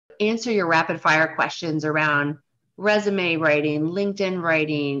answer your rapid fire questions around resume writing, LinkedIn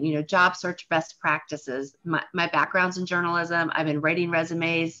writing, you know, job search best practices. My background's in journalism. I've been writing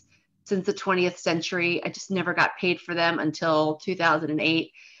resumes since the 20th century. I just never got paid for them until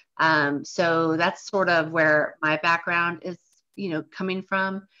 2008. So that's sort of where my background is, you know, coming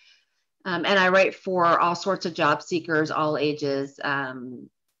from. And I write for all sorts of job seekers, all ages.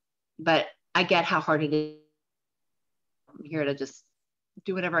 But I get how hard it is. I'm here to just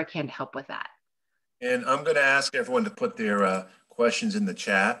do whatever I can to help with that. And I'm going to ask everyone to put their questions in the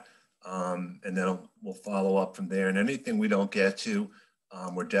chat, and then we'll follow up from there. And anything we don't get to,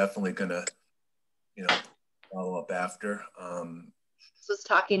 we're definitely going to, you know, follow up after. Was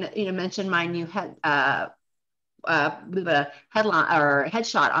talking, you know, mentioned my new headline or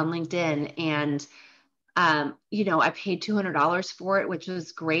headshot on LinkedIn, and you know, I paid $200 for it, which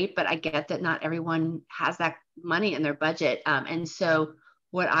was great, but I get that not everyone has that money in their budget. And so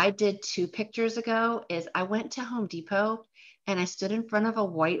what I did 2 pictures ago is I went to Home Depot and I stood in front of a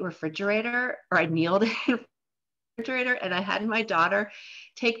white refrigerator, or I kneeled in the refrigerator, and I had my daughter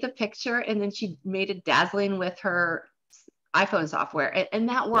take the picture, and then she made it dazzling with her iPhone software, and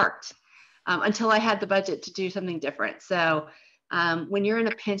that worked until I had the budget to do something different. So when you're in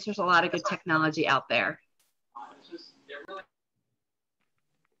a pinch, there's a lot of good technology out there.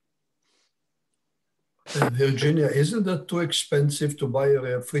 Virginia, isn't it too expensive to buy a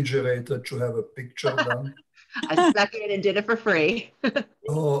refrigerator to have a picture done? I stuck it and did it for free.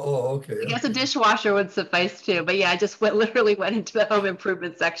 Okay. I guess a dishwasher would suffice too. But yeah, I just literally went into the home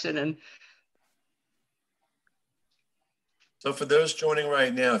improvement section. And so for those joining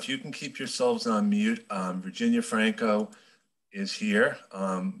right now, if you can keep yourselves on mute, Virginia Franco is here.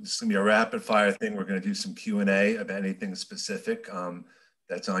 This is going to be a rapid fire thing. We're going to do some Q&A about anything specific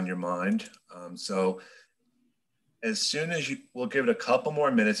that's on your mind. So as soon as we'll give it a couple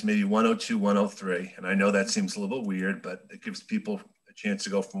more minutes, maybe 102, 103. And I know that seems a little bit weird, but it gives people a chance to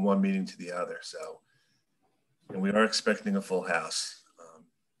go from one meeting to the other. So, and we are expecting a full house.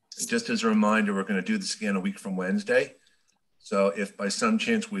 And just as a reminder, we're going to do this again a week from Wednesday. So if by some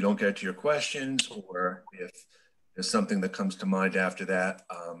chance we don't get to your questions, or if there's something that comes to mind after that,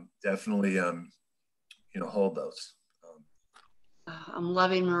 definitely, you know, hold those. I'm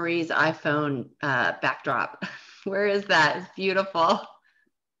loving Marie's iPhone backdrop. Where is that? It's beautiful.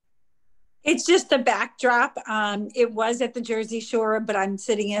 It's just a backdrop. It was at the Jersey Shore, but I'm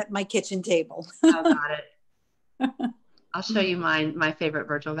sitting at my kitchen table. Oh, got it. I'll show you my favorite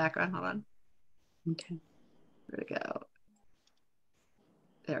virtual background. Hold on. Okay. Where'd it go?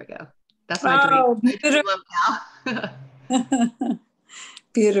 There we go. That's my dream locale.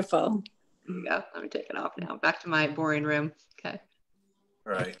 Beautiful. There you go. Let me take it off now. Back to my boring room. Okay.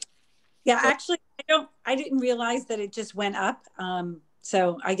 All right. Yeah, actually, I didn't realize that it just went up.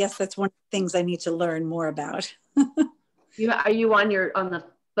 So I guess that's one of the things I need to learn more about. Are you on the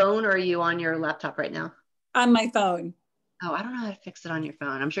phone, or are you on your laptop right now? On my phone. Oh, I don't know how to fix it on your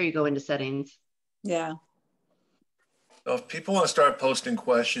phone. I'm sure you go into settings. Yeah. So if people want to start posting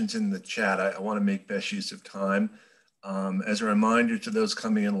questions in the chat, I want to make best use of time. As a reminder to those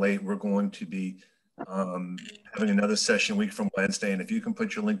coming in late, we're going to be having another session a week from Wednesday. And if you can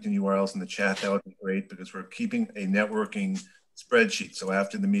put your LinkedIn URLs in the chat, that would be great, because we're keeping a networking spreadsheet. So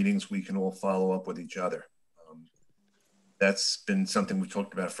after the meetings, we can all follow up with each other. That's been something we've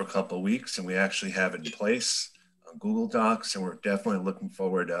talked about for a couple of weeks, and we actually have it in place on Google Docs, and we're definitely looking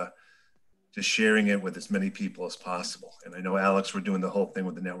forward to sharing it with as many people as possible. And I know, Alex, we're doing the whole thing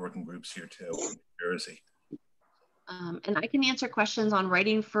with the networking groups here too in New Jersey. And I can answer questions on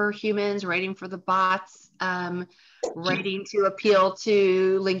writing for humans, writing for the bots, writing to appeal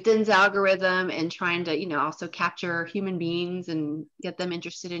to LinkedIn's algorithm, and trying to, you know, also capture human beings and get them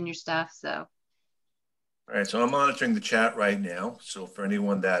interested in your stuff. So. All right, so I'm monitoring the chat right now. So for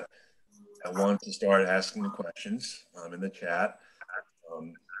anyone that wants to start asking the questions in the chat,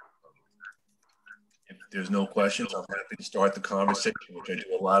 if there's no questions, I'm happy to start the conversation, which I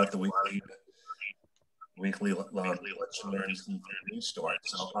do a lot at the weekly Let's Learn Some News Start.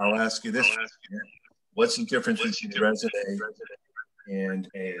 So I'll ask you this: what's the difference between a resume and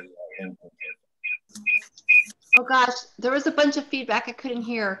a LinkedIn? Oh gosh, there was a bunch of feedback I couldn't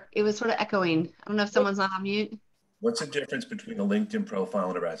hear. It was sort of echoing. I don't know if someone's not on mute. What's the difference between a LinkedIn profile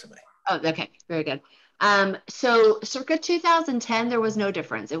and a resume? Oh, okay, very good. So circa 2010, there was no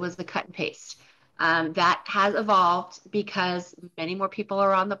difference. It was the cut and paste. That has evolved because many more people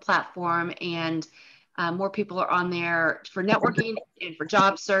are on the platform, and more people are on there for networking and for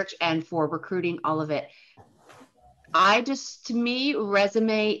job search and for recruiting, all of it. To me,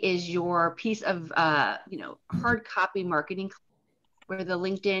 resume is your piece of, hard copy marketing where the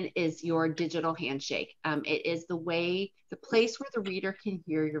LinkedIn is your digital handshake. It is the place where the reader can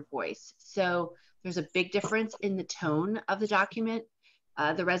hear your voice. So there's a big difference in the tone of the document.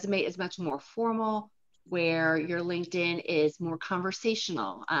 The resume is much more formal, where your LinkedIn is more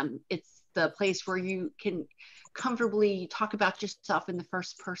conversational. It's the place where you can comfortably talk about yourself in the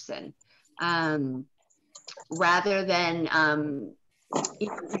first person, rather than you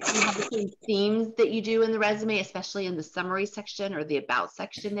have the same themes that you do in the resume, especially in the summary section or the about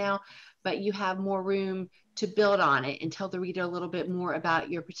section now, but you have more room to build on it and tell the reader a little bit more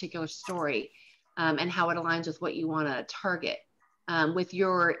about your particular story, and how it aligns with what you want to target. With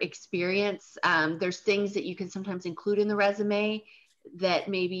your experience, there's things that you can sometimes include in the resume that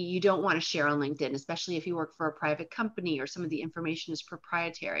maybe you don't want to share on LinkedIn, especially if you work for a private company or some of the information is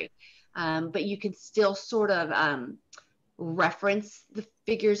proprietary. But you can still sort of reference the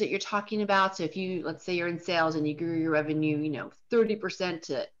figures that you're talking about. So if you, let's say you're in sales and you grew your revenue, 30%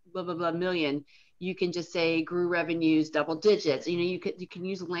 to blah, blah, blah million, you can just say grew revenues double digits. You can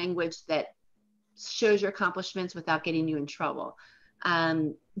use language that shows your accomplishments without getting you in trouble.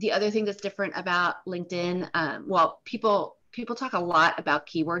 The other thing that's different about LinkedIn, people talk a lot about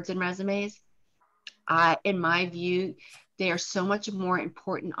keywords in resumes. In my view, they are so much more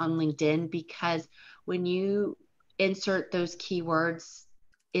important on LinkedIn, because when you insert those keywords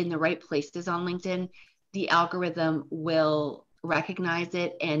in the right places on LinkedIn, the algorithm will recognize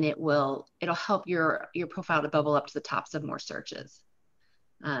it, and it'll help your profile to bubble up to the tops of more searches.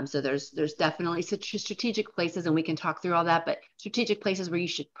 So there's definitely strategic places, and we can talk through all that, but strategic places where you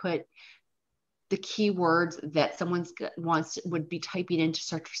should put the keywords that would be typing in to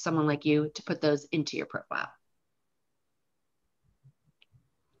search for someone like you, to put those into your profile.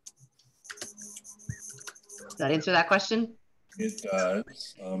 Does that answer that question? It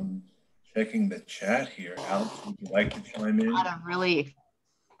does. Checking the chat here. Alex, would you like to chime in?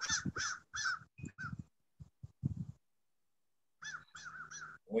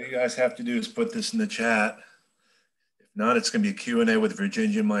 All you guys have to do is put this in the chat. If not, it's going to be a Q&A with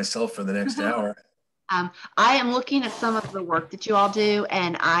Virginia and myself for the next hour. I am looking at some of the work that you all do,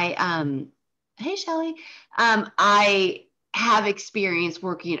 and hey, Shelly, I have experience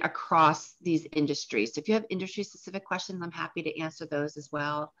working across these industries. So if you have industry-specific questions, I'm happy to answer those as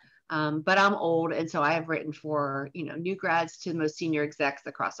well. But I'm old, and so I have written for new grads to the most senior execs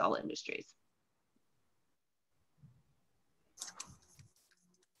across all industries.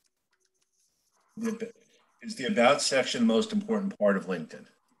 Is the about section the most important part of LinkedIn?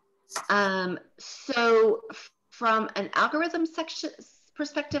 So from an algorithm section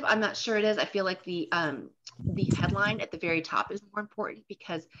perspective, I'm not sure it is. I feel like the headline at the very top is more important,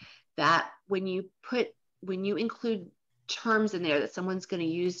 because that when you include terms in there that someone's going to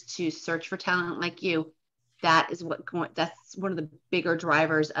use to search for talent like you, that's one of the bigger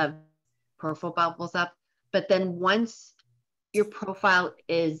drivers of profile bubbles up. But then once your profile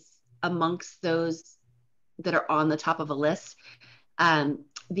is amongst those that are on the top of a list,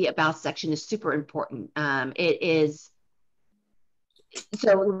 the about section is super important. It is.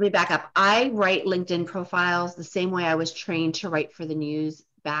 So let me back up. I write LinkedIn profiles the same way I was trained to write for the news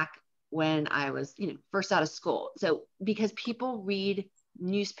back when I was, first out of school. So because people read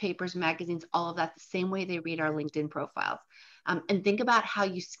newspapers, magazines, all of that the same way they read our LinkedIn profiles. And think about how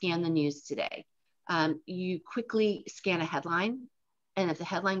you scan the news today. You quickly scan a headline, and if the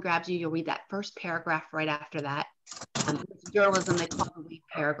headline grabs you, you'll read that first paragraph right after that. Journalism, they call the lead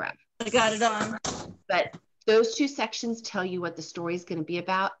paragraph. I got it on. But those two sections tell you what the story is going to be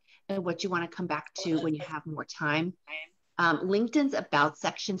about and what you want to come back to when you have more time. LinkedIn's about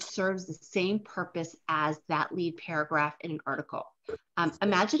section serves the same purpose as that lead paragraph in an article.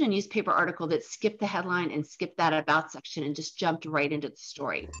 Imagine a newspaper article that skipped the headline and skipped that about section and just jumped right into the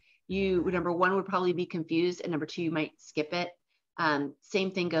story. Number one, would probably be confused, and number two, you might skip it.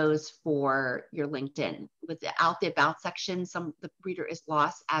 Same thing goes for your LinkedIn. Without the about section, the reader is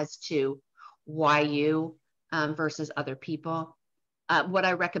lost as to why you versus other people. What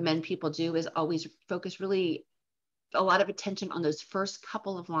I recommend people do is always focus really a lot of attention on those first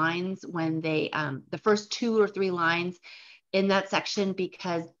couple of lines when they, the first 2 or 3 lines in that section,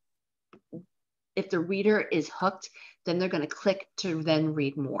 because if the reader is hooked, then they're going to click to then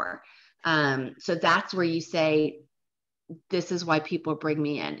read more. So that's where you say, this is why people bring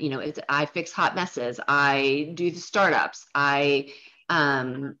me in. I fix hot messes. I do the startups. I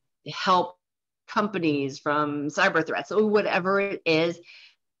help companies from cyber threats, or whatever it is.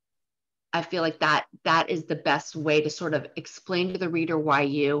 I feel like that is the best way to sort of explain to the reader why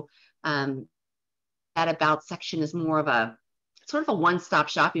you. That about section is more of a sort of a one-stop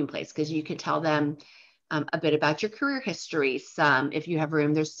shopping place, because you can tell them a bit about your career history. Some, if you have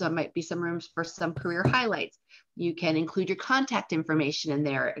room, might be some rooms for some career highlights. You can include your contact information in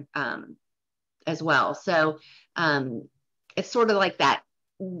there as well. So it's sort of like that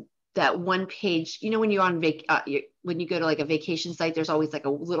one page, you know, when you're on when you go to like a vacation site, there's always like a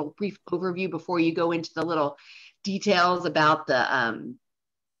little brief overview before you go into the little details about the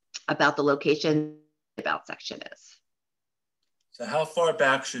location. About section is. So how far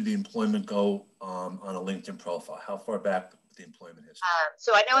back should the employment go on a LinkedIn profile? How far back the employment history?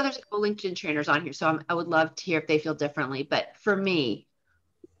 So I know there's a couple LinkedIn trainers on here, so I would love to hear if they feel differently. But for me,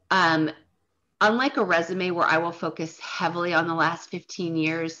 unlike a resume where I will focus heavily on the last 15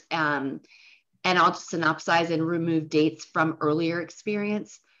 years, and I'll just synopsize and remove dates from earlier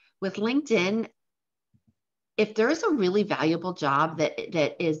experience, with LinkedIn, if there is a really valuable job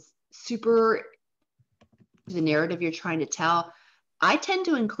that is super the narrative you're trying to tell, I tend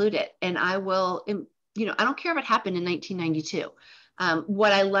to include it, and I will, you know, I don't care if it happened in 1992.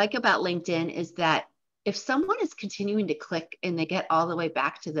 What I like about LinkedIn is that if someone is continuing to click and they get all the way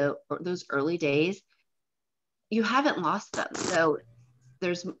back to those early days, you haven't lost them. So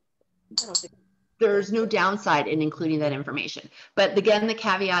there's no downside in including that information. But again, the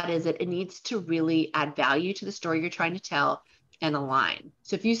caveat is that it needs to really add value to the story you're trying to tell and align.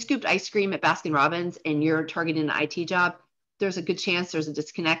 So if you scooped ice cream at Baskin Robbins and you're targeting an IT job, there's a good chance there's a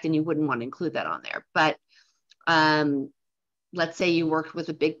disconnect and you wouldn't want to include that on there. But let's say you worked with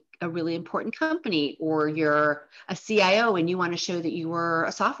a really important company, or you're a CIO and you want to show that you were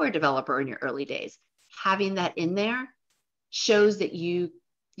a software developer in your early days. Having that in there shows that you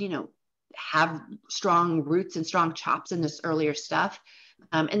know, have strong roots and strong chops in this earlier stuff.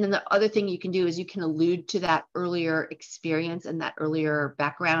 And then the other thing you can do is you can allude to that earlier experience and that earlier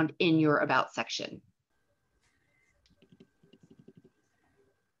background in your about section.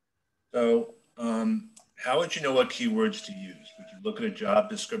 So how would you know what keywords to use? Would you look at a job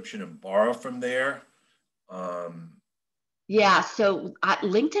description and borrow from there? Yeah, so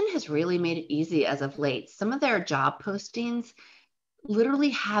LinkedIn has really made it easy as of late. Some of their job postings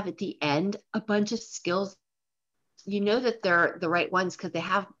literally have at the end a bunch of skills. You know that they're the right ones because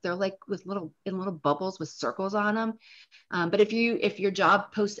they're like with little bubbles with circles on them. But if your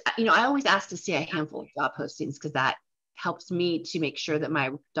job post, you know, I always ask to see a handful of job postings because that helps me to make sure that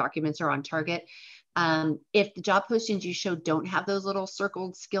my documents are on target. If the job postings you show don't have those little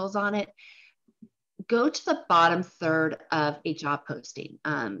circled skills on it, go to the bottom third of a job posting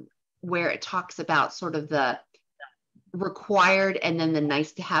where it talks about sort of the required and then the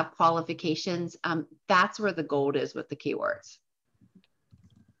nice to have qualifications. That's where the gold is with the keywords.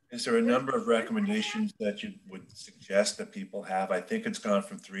 Is there a number of recommendations that you would suggest that people have? I think it's gone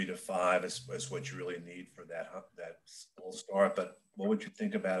from 3 to 5 as what you really need for that full start, but what would you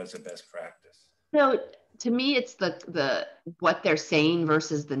think about as a best practice? So to me, it's the what they're saying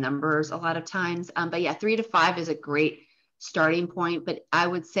versus the numbers a lot of times. But yeah, 3 to 5 is a great starting point, but I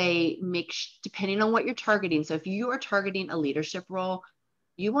would say depending on what you're targeting. So if you are targeting a leadership role,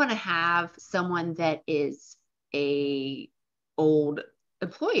 you want to have someone that is a old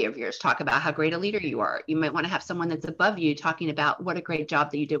employee of yours talk about how great a leader you are. You might want to have someone that's above you talking about what a great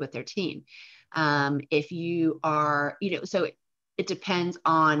job that you did with their team. If you are, you know, so it depends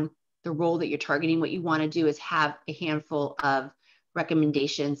on the role that you're targeting. What you want to do is have a handful of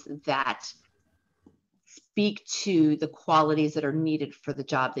recommendations that speak to the qualities that are needed for the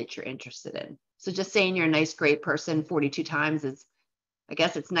job that you're interested in. So just saying you're a nice, great person 42 times is, I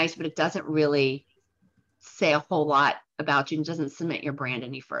guess it's nice, but it doesn't really say a whole lot about you and doesn't cement your brand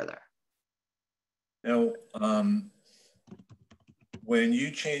any further. Now, when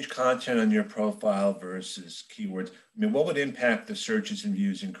you change content on your profile versus keywords, I mean, what would impact the searches and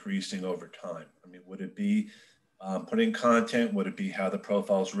views increasing over time? I mean, would it be putting content? Would it be how the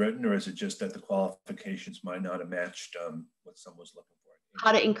profile is written, or is it just that the qualifications might not have matched what someone was looking for?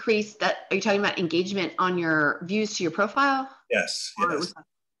 How to increase that? Are you talking about engagement on your views to your profile? Yes.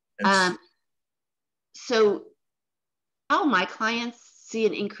 So how my clients see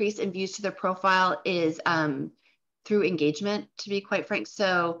an increase in views to their profile is through engagement, to be quite frank.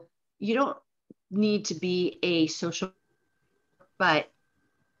 So you don't need to be a social, but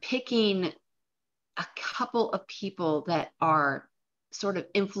picking a couple of people that are sort of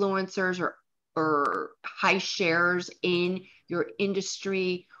influencers or high shares in your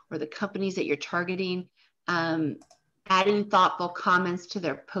industry or the companies that you're targeting, adding thoughtful comments to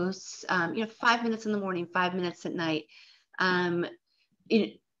their posts, 5 minutes in the morning, 5 minutes at night.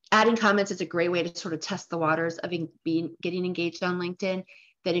 Adding comments is a great way to sort of test the waters of getting engaged on LinkedIn.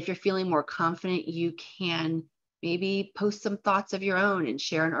 That if you're feeling more confident, you can maybe post some thoughts of your own and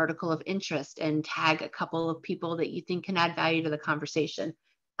share an article of interest and tag a couple of people that you think can add value to the conversation.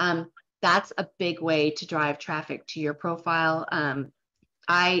 That's a big way to drive traffic to your profile.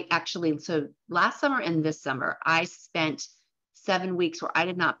 I actually, so last summer and this summer, I spent 7 weeks where I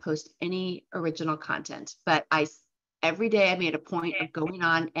did not post any original content, but every day I made a point of going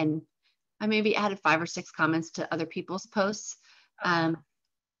on and I maybe added 5 or 6 comments to other people's posts.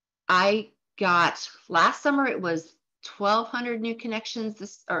 I got, last summer, it was 1,200 new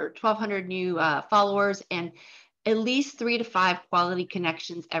connections, or 1,200 new followers, and at least 3 to 5 quality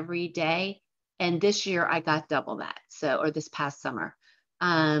connections every day. And this year I got double that. Or this past summer.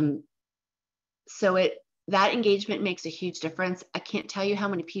 So that engagement makes a huge difference. I can't tell you how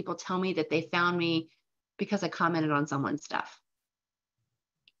many people tell me that they found me because I commented on someone's stuff.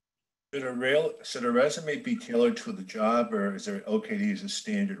 Should a resume be tailored to the job, or is it okay to use a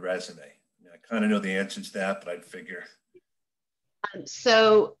standard resume? I kind of know the answer to that, but I'd figure.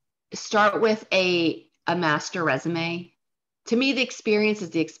 So start with a master resume. To me, the experience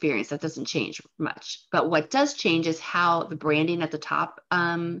is the experience. That doesn't change much. But what does change is how the branding at the top,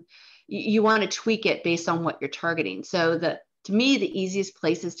 you want to tweak it based on what you're targeting. So to me, the easiest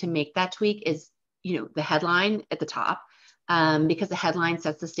places to make that tweak is, the headline at the top. Because the headline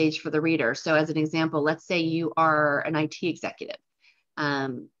sets the stage for the reader. So as an example, let's say you are an IT executive.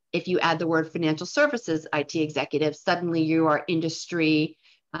 If you add the word financial services IT executive, suddenly you are industry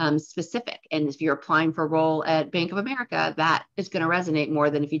specific. And if you're applying for a role at Bank of America, that is going to resonate more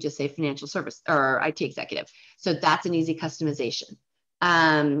than if you just say financial service or IT executive. So that's an easy customization.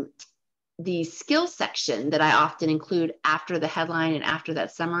 The skills section that I often include after the headline and after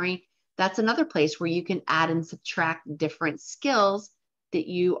that summary, that's another place where you can add and subtract different skills that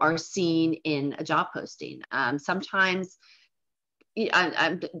you are seeing in a job posting. Sometimes,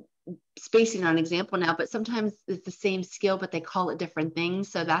 I'm spacing on an example now, but sometimes it's the same skill, but they call it different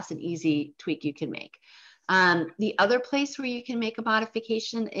things. So that's an easy tweak you can make. The other place where you can make a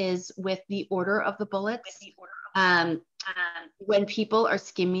modification is with the order of the bullets. When people are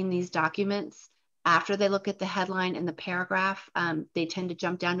skimming these documents, after they look at the headline and the paragraph, they tend to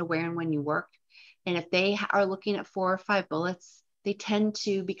jump down to where and when you worked. And if they are looking at 4 or 5 bullets, they tend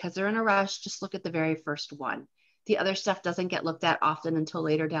to, because they're in a rush, just look at the very first one. The other stuff doesn't get looked at often until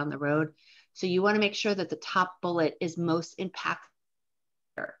later down the road. So you want to make sure that the top bullet is most impactful.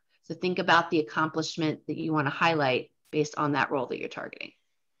 So think about the accomplishment that you want to highlight based on that role that you're targeting.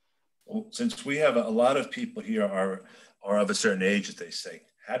 Well, since we have a lot of people here are of a certain age, as they say,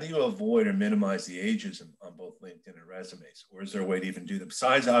 how do you avoid or minimize the ages on both LinkedIn and resumes? Or is there a way to even do that?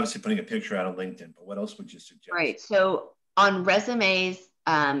 Besides obviously putting a picture out on LinkedIn, but what else would you suggest? Right. So on resumes,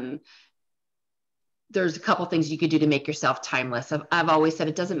 there's a couple things you could do to make yourself timeless. I've always said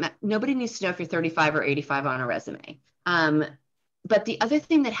it doesn't matter. Nobody needs to know if you're 35 or 85 on a resume. But the other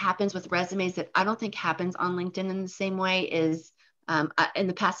thing that happens with resumes that I don't think happens on LinkedIn in the same way is, in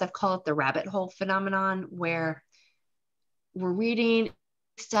the past, I've called it the rabbit hole phenomenon, where we're reading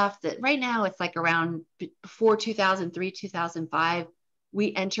stuff that right now it's like around before 2003, 2005,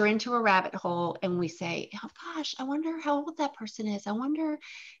 we enter into a rabbit hole and we say, oh gosh, I wonder how old that person is. I wonder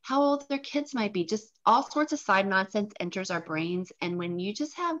how old their kids might be. Just all sorts of side nonsense enters our brains. And when you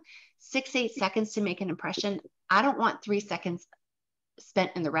just have 6-8 seconds to make an impression, I don't want 3 seconds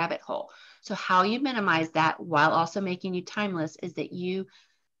spent in the rabbit hole. So how you minimize that while also making you timeless is that you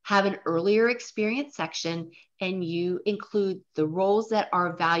have an earlier experience section and you include the roles that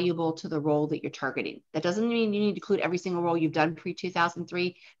are valuable to the role that you're targeting. That doesn't mean you need to include every single role you've done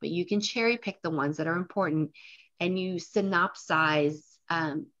pre-2003, but you can cherry pick the ones that are important and you synopsize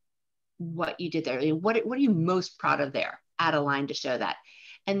what you did there. What are you most proud of there? Add a line to show that.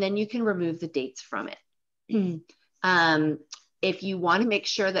 And then you can remove the dates from it. If you want to make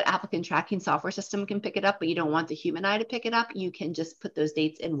sure that applicant tracking software system can pick it up, but you don't want the human eye to pick it up, you can just put those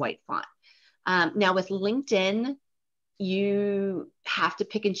dates in white font. Now with LinkedIn, you have to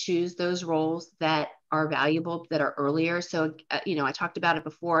pick and choose those roles that are valuable, that are earlier. So, I talked about it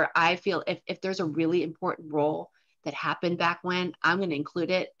before. I feel if there's a really important role that happened back when, I'm going to include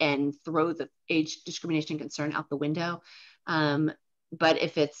it and throw the age discrimination concern out the window. But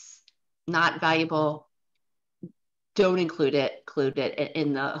if it's not valuable, don't include it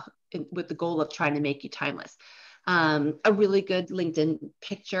with the goal of trying to make you timeless. A really good LinkedIn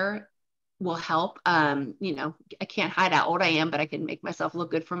picture will help. I can't hide how old I am, but I can make myself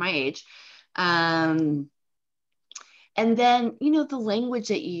look good for my age. And then, the language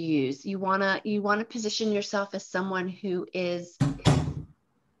that you use, you want to position yourself as someone who is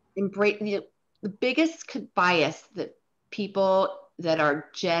the biggest bias that people that our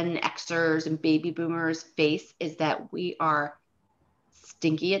Gen Xers and baby boomers face is that we are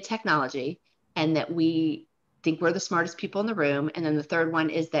stinky at technology and that we think we're the smartest people in the room. And then the third one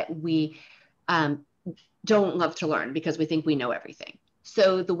is that we don't love to learn because we think we know everything.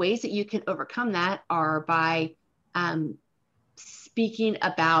 So the ways that you can overcome that are by speaking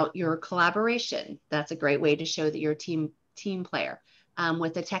about your collaboration. That's a great way to show that you're a team player.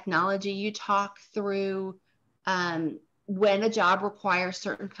 With the technology, you talk through when a job requires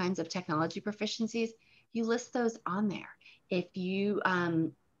certain kinds of technology proficiencies, you list those on there. If you,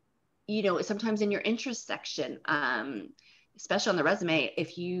 sometimes in your interest section, especially on the resume,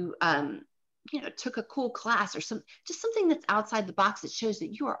 if you, took a cool class or just something that's outside the box that shows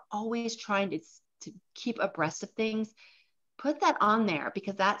that you are always trying to keep abreast of things, put that on there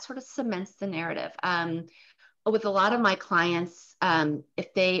because that sort of cements the narrative. With a lot of my clients,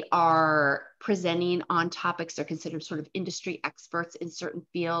 if they are presenting on topics they're considered sort of industry experts in certain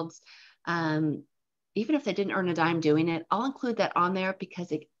fields, even if they didn't earn a dime doing it, I'll include that on there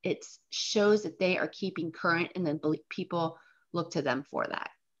because it shows that they are keeping current and then people look to them for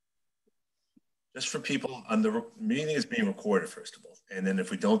that. Just for people, the meeting is being recorded, first of all. And then if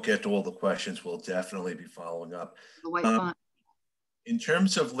we don't get to all the questions, we'll definitely be following up. The white font. In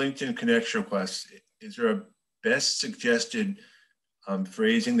terms of LinkedIn connection requests, is there a best suggested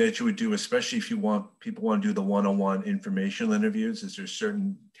phrasing that you would do, especially if people want to do the one-on-one informational interviews? Is there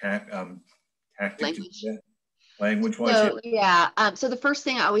certain tactic language-wise? So, yeah. So the first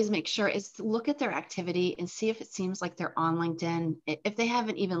thing I always make sure is to look at their activity and see if it seems like they're on LinkedIn. If they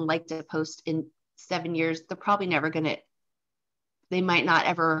haven't even liked a post in 7 years, they're probably never they might not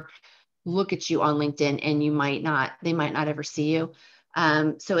ever look at you on LinkedIn, and they might not ever see you.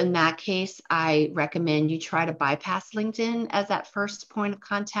 So in that case, I recommend you try to bypass LinkedIn as that first point of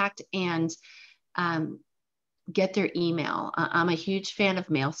contact and get their email. I'm a huge fan of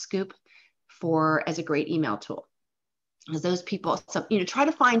MailScoop as a great email tool. Because those people, try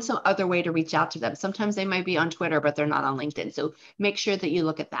to find some other way to reach out to them. Sometimes they might be on Twitter, but they're not on LinkedIn. So make sure that you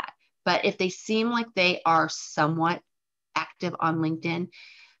look at that. But if they seem like they are somewhat active on LinkedIn,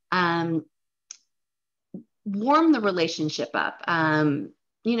 warm the relationship up.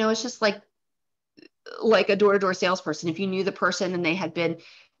 It's just like a door-to-door salesperson. If you knew the person and they had been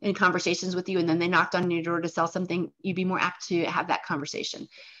in conversations with you and then they knocked on your door to sell something, you'd be more apt to have that conversation.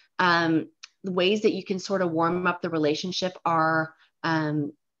 The ways that you can sort of warm up the relationship are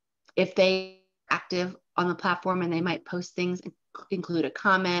if they are active on the platform and they might post things, include a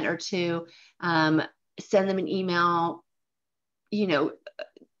comment or two, send them an email,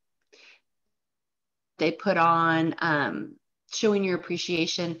 they put on, showing your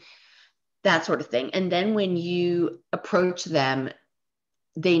appreciation, that sort of thing. And then when you approach them,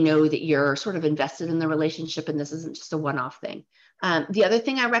 they know that you're sort of invested in the relationship and this isn't just a one-off thing. The other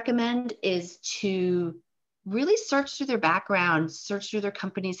thing I recommend is to really search through their background, search through their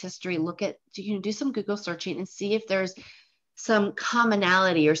company's history, do some Google searching and see if there's some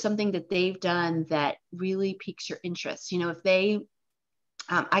commonality or something that they've done that really piques your interest. If they,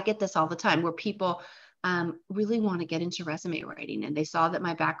 I get this all the time where people really want to get into resume writing and they saw that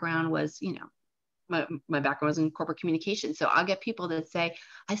my background was, my background was in corporate communication. So I'll get people that say,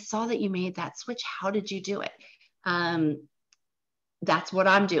 I saw that you made that switch. How did you do it? That's what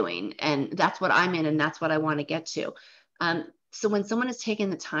I'm doing. And that's what I'm in. And that's what I want to get to. So when someone has taken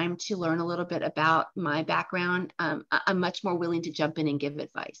the time to learn a little bit about my background, I'm much more willing to jump in and give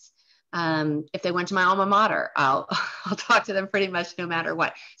advice. If they went to my alma mater, I'll talk to them pretty much no matter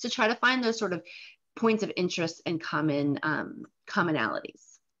what. So try to find those sort of points of interest and commonalities.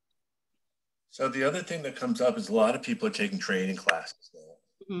 So the other thing that comes up is a lot of people are taking training classes now.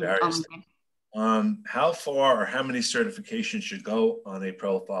 Various things. How far or how many certifications should go on a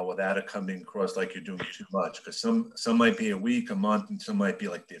profile without it coming across like you're doing too much? Because some might be a week, a month, and some might be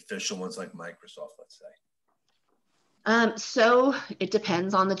like the official ones like Microsoft, let's say. So it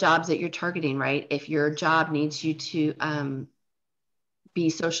depends on the jobs that you're targeting, right? If your job needs you to be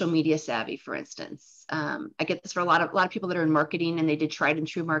social media savvy, for instance. I get this for a lot of people that are in marketing and they did tried and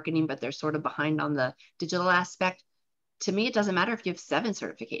true marketing, but they're sort of behind on the digital aspect. To me, it doesn't matter if you have 7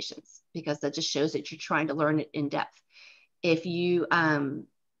 certifications because that just shows that you're trying to learn it in depth. If you,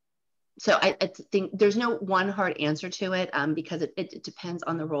 so I think there's no one hard answer to it because it depends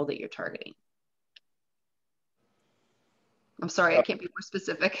on the role that you're targeting. I'm sorry, I can't be more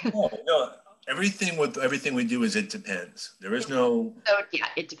specific. No. Everything we do is it depends. There is no. So yeah,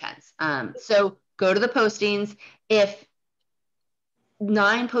 it depends. So go to the postings. If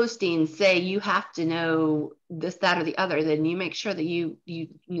 9 postings say you have to know this, that, or the other, then you make sure that you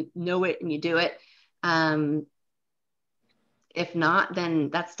know it and you do it. If not, then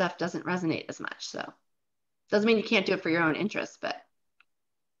that stuff doesn't resonate as much. So doesn't mean you can't do it for your own interests, but.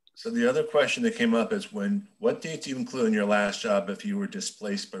 So the other question that came up is what date do you include in your last job if you were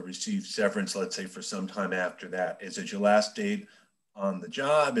displaced but received severance, let's say for some time after that? Is it your last date on the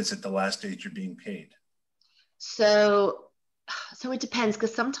job? Is it the last date you're being paid? So it depends,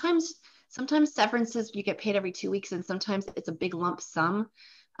 because sometimes severances you get paid every 2 weeks, and sometimes it's a big lump sum.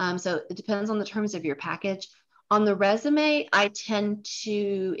 So it depends on the terms of your package. On the resume, I tend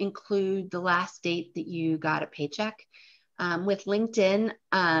to include the last date that you got a paycheck. With LinkedIn,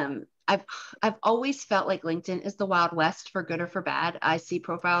 I've always felt like LinkedIn is the Wild West for good or for bad. I see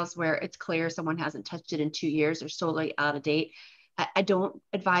profiles where it's clear someone hasn't touched it in 2 years or totally out of date. I don't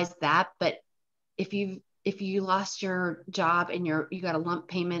advise that, but if you lost your job and you got a lump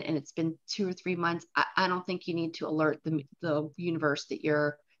payment and it's been 2 or 3 months, I don't think you need to alert the universe that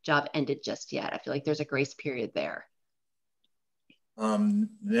your job ended just yet. I feel like there's a grace period there.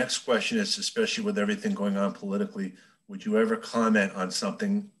 Next question is, especially with everything going on politically, would you ever comment on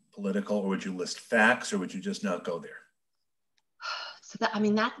something political, or would you list facts, or would you just not go there? So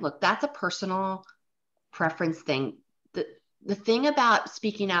that's a personal preference thing. The thing about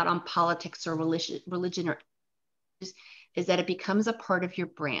speaking out on politics or religion is that it becomes a part of your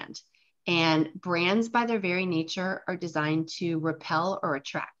brand. And brands by their very nature are designed to repel or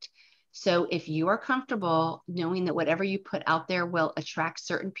attract. So if you are comfortable knowing that whatever you put out there will attract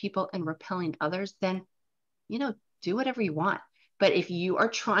certain people and repelling others, then, do whatever you want. But if you are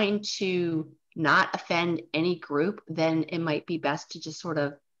trying to not offend any group, then it might be best to just sort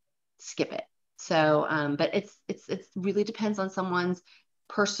of skip it. So, but it really depends on someone's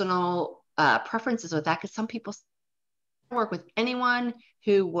personal preferences with that, because some people work with anyone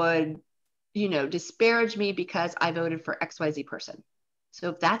who would, disparage me because I voted for XYZ person. So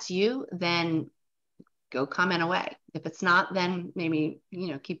if that's you, then go comment away. If it's not, then maybe,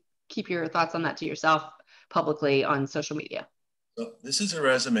 keep your thoughts on that to yourself publicly on social media. So this is a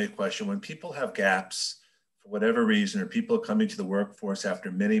resume question. When people have gaps for whatever reason, or people coming to the workforce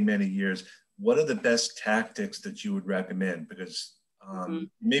after many, many years, what are the best tactics that you would recommend? Because it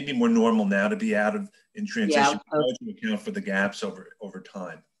may be more normal now to be in transition, to account for the gaps over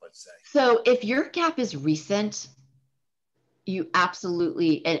time, let's say. So if your gap is recent, you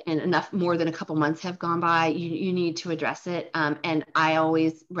absolutely, and enough more than a couple months have gone by, you need to address it. And I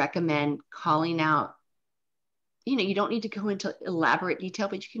always recommend calling out, you don't need to go into elaborate detail,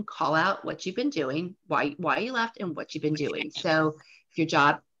 but you can call out what you've been doing, why you left, and what you've been doing. So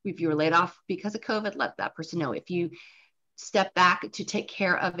if you were laid off because of COVID, let that person know. If you step back to take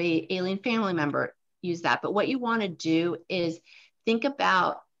care of a alien family member, use that. But what you want to do is think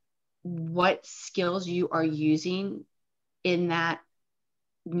about what skills you are using in that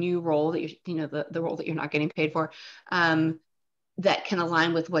new role that the role that you're not getting paid for, that can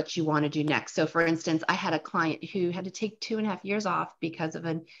align with what you want to do next. So for instance, I had a client who had to take 2.5 years off because of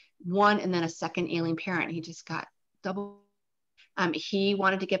one and then a second ailing parent. He just got double. He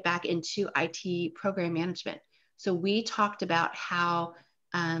wanted to get back into IT program management. So we talked about how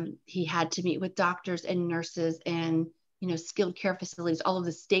he had to meet with doctors and nurses and, skilled care facilities, all of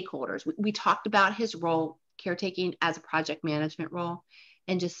the stakeholders. We talked about his role, caretaking as a project management role,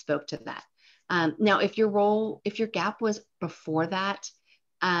 and just spoke to that. Now, if your gap was before that,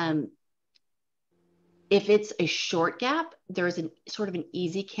 if it's a short gap, there's a sort of an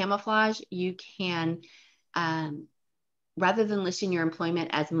easy camouflage. You can, rather than listing your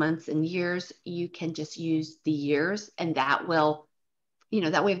employment as months and years, you can just use the years, and that will,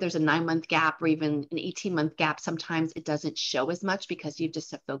 that way if there's a 9-month gap or even an 18-month gap, sometimes it doesn't show as much because you've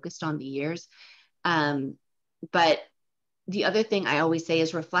just focused on the years. But the other thing I always say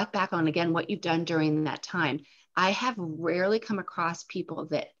is reflect back on, again, what you've done during that time. I have rarely come across people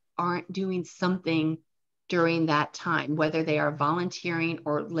that aren't doing something during that time, whether they are volunteering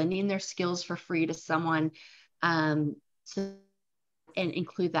or lending their skills for free to someone, and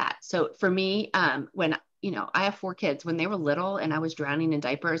include that. So for me, when, I have 4 kids, when they were little and I was drowning in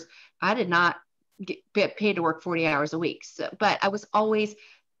diapers, I did not get paid to work 40 hours a week. So, but I was always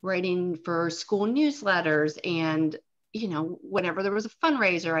writing for school newsletters, and whenever there was a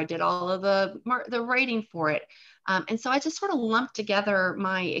fundraiser, I did all of the writing for it. And so I just sort of lumped together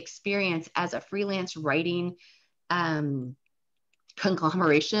my experience as a freelance writing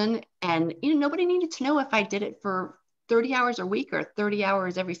conglomeration. And, nobody needed to know if I did it for 30 hours a week or 30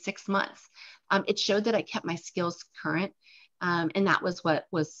 hours every 6 months. It showed that I kept my skills current. And that was what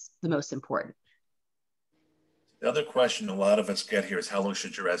was the most important. The other question a lot of us get here is, how long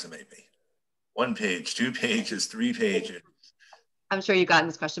should your resume be? 1 page, 2 pages, 3 pages? I'm sure you've gotten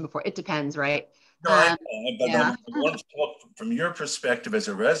this question before. It depends, right? No, I know, but Yeah. I want to talk from your perspective as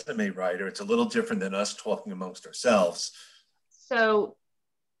a resume writer. It's a little different than us talking amongst ourselves. So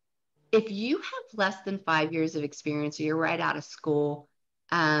if you have less than 5 years of experience or you're right out of school,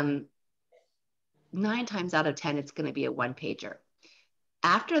 9 times out of 10, it's going to be a one pager.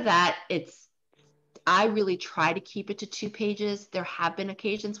 After that, I really try to keep it to 2 pages. There have been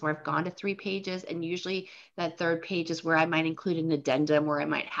occasions where I've gone to 3 pages, and usually that third page is where I might include an addendum where I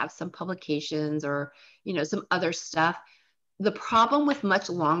might have some publications or, some other stuff. The problem with much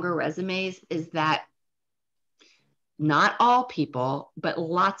longer resumes is that not all people, but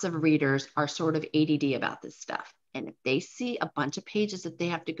lots of readers are sort of ADD about this stuff. And if they see a bunch of pages that they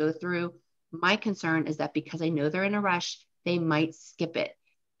have to go through, my concern is that because I know they're in a rush, they might skip it.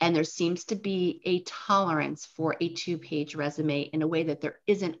 And there seems to be a tolerance for a 2-page resume in a way that there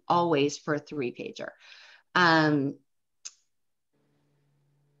isn't always for a 3-pager. I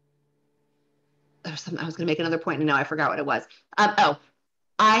was going to make another point and now I forgot what it was. I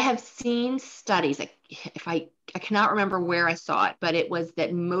have seen studies, I cannot remember where I saw it, but it was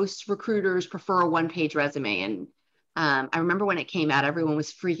that most recruiters prefer a 1-page resume. And I remember when it came out, everyone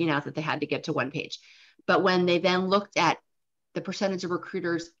was freaking out that they had to get to 1 page. But when they then looked at the percentage of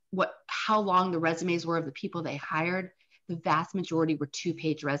recruiters, how long the resumes were of the people they hired, the vast majority were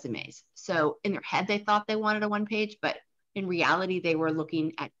 2-page resumes. So in their head, they thought they wanted a 1-page, but in reality, they were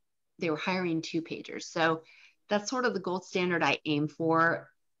hiring 2-pagers. So that's sort of the gold standard I aim for,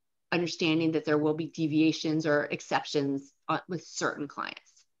 understanding that there will be deviations or exceptions with certain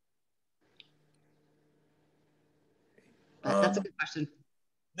clients. But that's a good question.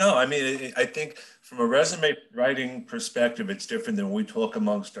 No, I mean, I think from a resume writing perspective, it's different than we talk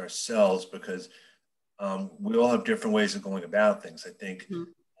amongst ourselves because we all have different ways of going about things. I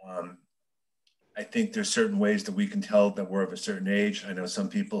think there's certain ways that we can tell that we're of a certain age. I know some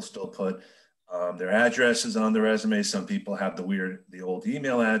people still put their addresses on the resume. Some people have the old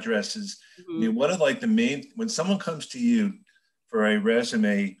email addresses. I mean, what are when someone comes to you for a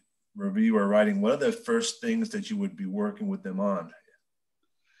resume review or writing, what are the first things that you would be working with them on?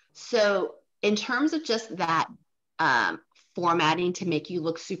 So in terms of just that formatting to make you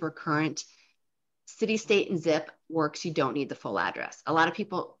look super current, city, state, and zip works. You don't need the full address. A lot of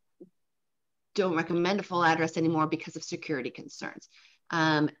people don't recommend a full address anymore because of security concerns.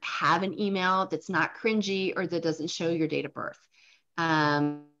 Have an email that's not cringy or that doesn't show your date of birth.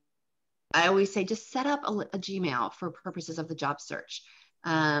 I always say just set up a Gmail for purposes of the job search.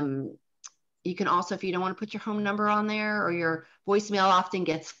 You can also, if you don't want to put your home number on there or your voicemail often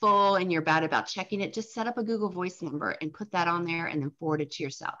gets full and you're bad about checking it, just set up a Google Voice number and put that on there and then forward it to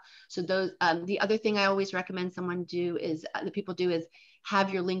yourself. So the other thing I always recommend someone do is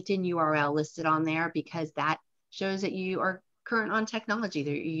have your LinkedIn URL listed on there because that shows that you are current on technology,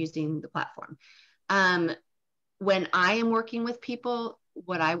 that you're using the platform. When I am working with people,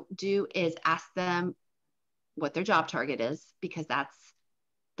 what I do is ask them what their job target is, because that's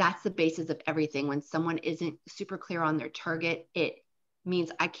the basis of everything. When someone isn't super clear on their target, it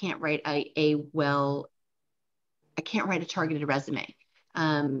means I can't write a targeted resume.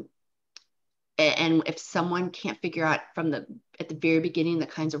 And if someone can't figure out at the very beginning the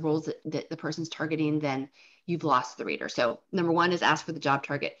kinds of roles that the person's targeting, then you've lost the reader. So number one is ask for the job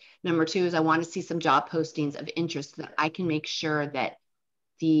target. Number two is I want to see some job postings of interest so that I can make sure that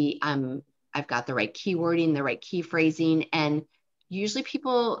I've got the right keywording, the right key phrasing. And usually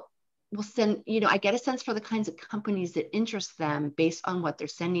people will send, I get a sense for the kinds of companies that interest them based on what they're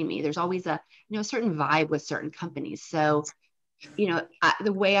sending me. There's always a certain vibe with certain companies. So,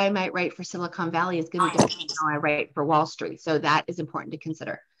 the way I might write for Silicon Valley is going to be different than how I write for Wall Street. So that is important to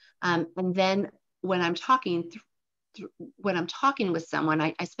consider. And then when I'm talking with someone,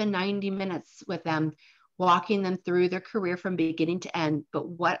 I spend 90 minutes with them, walking them through their career from beginning to end. But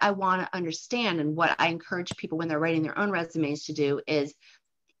what I want to understand and what I encourage people when they're writing their own resumes to do is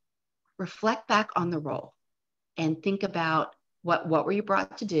reflect back on the role and think about what were you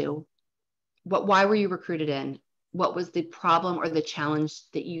brought to do? Why were you recruited in? What was the problem or the challenge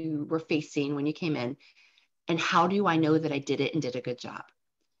that you were facing when you came in? And how do I know that I did it and did a good job?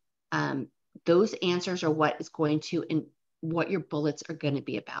 Those answers are what is going to, and what your bullets are going to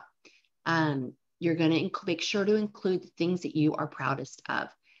be about. You're going to make sure to include the things that you are proudest of.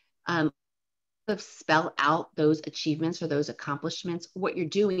 Spell out those achievements or those accomplishments. What you're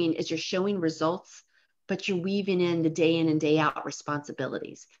doing is you're showing results, but you're weaving in the day in and day out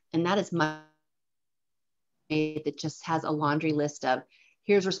responsibilities. And that is much that just has a laundry list of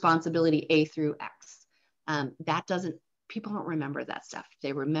here's responsibility A through X. People don't remember that stuff.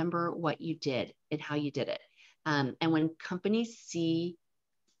 They remember what you did and how you did it. And when companies see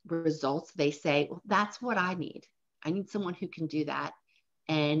results, they say, well, that's what I need. I need someone who can do that.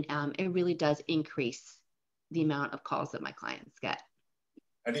 And it really does increase the amount of calls that my clients get.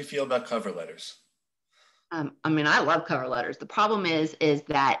 How do you feel about cover letters? I mean, I love cover letters. The problem is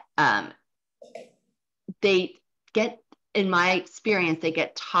that they get, in my experience, they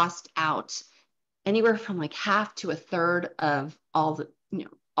get tossed out anywhere from like half to a third of all the,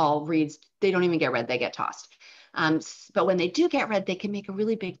 all reads. They don't even get read, they get tossed. But when they do get read, they can make a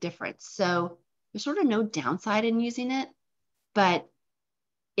really big difference. So there's sort of no downside in using it, but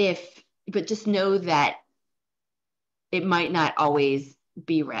just know that it might not always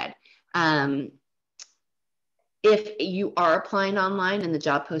be read. If you are applying online and the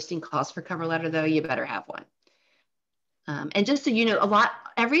job posting calls for cover letter, though, you better have one. And just so you know,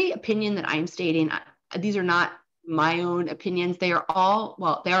 every opinion that I'm stating, these are not my own opinions. They are all,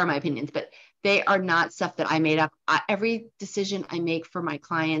 well, they are my opinions, but they are not stuff that I made up. Every decision I make for my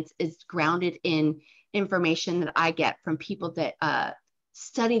clients is grounded in information that I get from people that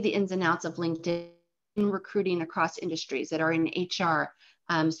study the ins and outs of LinkedIn recruiting across industries, that are in HR.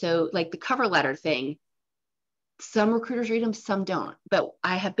 So like the cover letter thing, some recruiters read them, some don't. But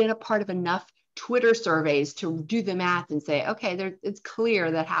I have been a part of enough Twitter surveys to do the math and say, okay, it's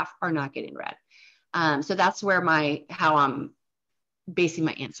clear that half are not getting read. So that's where how I'm basing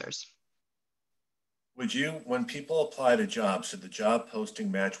my answers. Would you, when people apply to jobs, should the job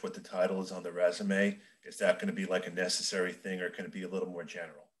posting match what the title is on the resume? Is that going to be like a necessary thing, or can it be a little more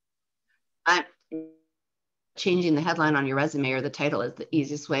general? Changing the headline on your resume or the title is the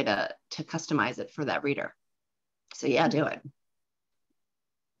easiest way to customize it for that reader. So yeah, do it.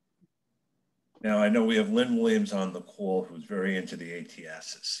 Now, I know we have Lynn Williams on the call, who's very into the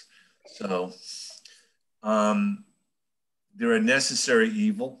ATSs. So they're a necessary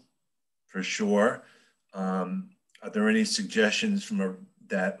evil, for sure. Are there any suggestions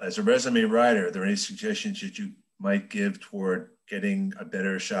that as a resume writer, are there any suggestions that you might give toward getting a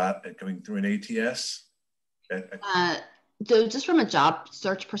better shot at going through an ATS? So just from a job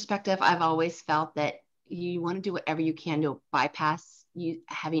search perspective, I've always felt that you want to do whatever you can to bypass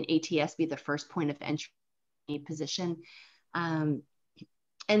having ATS be the first point of entry position. And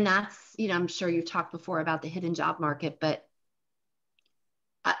that's, I'm sure you've talked before about the hidden job market, but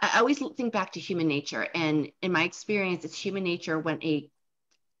I always think back to human nature. And in my experience, it's human nature when a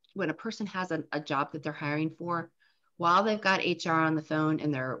person has a job that they're hiring for, while they've got HR on the phone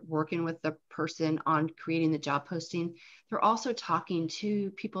and they're working with the person on creating the job posting, they're also talking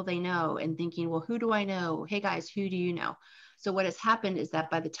to people they know and thinking, well, who do I know? Hey guys, who do you know? So what has happened is that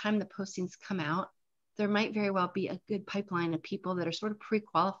by the time the postings come out, there might very well be a good pipeline of people that are sort of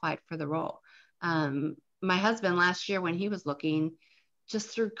pre-qualified for the role. My husband last year, when he was looking, just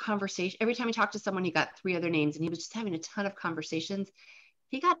through conversation, every time he talked to someone, he got 3 other names, and he was just having a ton of conversations.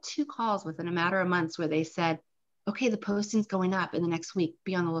 He got 2 calls within a matter of months where they said, okay, the posting's going up in the next week,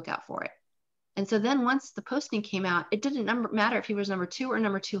 be on the lookout for it. And so then once the posting came out, it didn't matter if he was number 2 or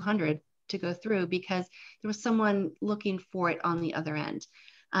number 200 to go through, because there was someone looking for it on the other end.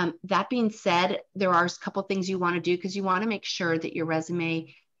 That being said, there are a couple things you want to do, because you want to make sure that your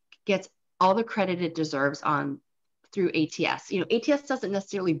resume gets all the credit it deserves through ATS. ATS doesn't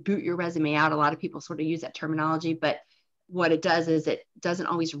necessarily boot your resume out. A lot of people sort of use that terminology, but what it does is it doesn't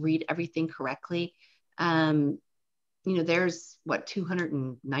always read everything correctly. There's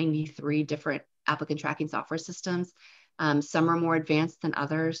 293 different applicant tracking software systems. Some are more advanced than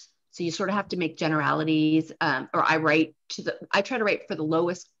others. So you sort of have to make generalities, or I try to write for the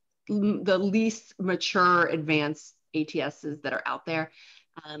least mature advanced ATSs that are out there.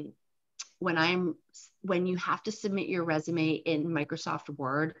 When you have to submit your resume in Microsoft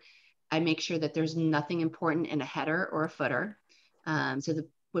Word, I make sure that there's nothing important in a header or a footer.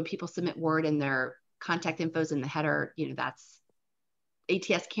 When people submit Word and their contact info is in the header, that's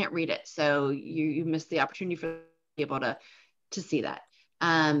ATS can't read it. So you miss the opportunity for be able to see that.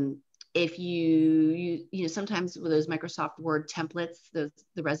 If you sometimes with those Microsoft Word templates, the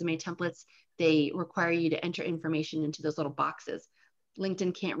resume templates, they require you to enter information into those little boxes.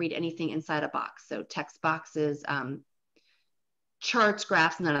 LinkedIn can't read anything inside a box. So text boxes, charts,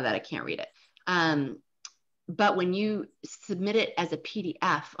 graphs, none of that, it can't read it. But when you submit it as a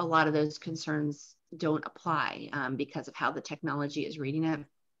PDF, a lot of those concerns don't apply because of how the technology is reading it.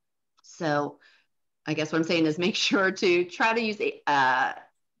 So I guess what I'm saying is make sure to try to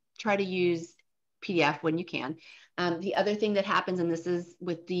use PDF when you can. The other thing that happens, and this is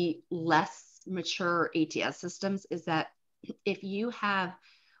with the less mature ATS systems, is that if you have,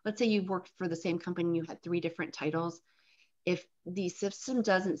 let's say you've worked for the same company and you had 3 different titles, if the system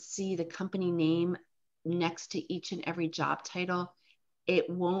doesn't see the company name next to each and every job title, it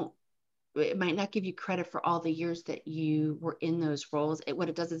might not give you credit for all the years that you were in those roles. What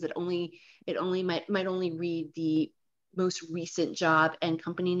it does is it might only read the most recent job and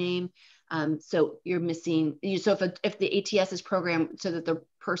company name. So you're missing, so if the ATS is programmed so that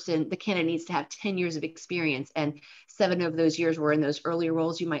the candidate needs to have 10 years of experience and 7 of those years were in those earlier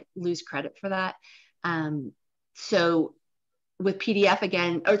roles, you might lose credit for that. So with PDF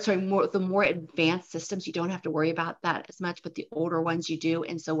again, the more advanced systems, you don't have to worry about that as much, but the older ones you do.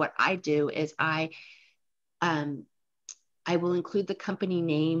 And so what I do is I will include the company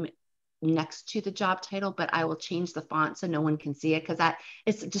name next to the job title, but I will change the font so no one can see it, because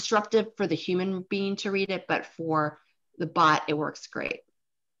it's disruptive for the human being to read it, but for the bot, it works great.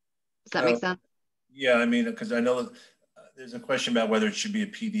 Does that make sense? Yeah, I mean, because I know there's a question about whether it should be a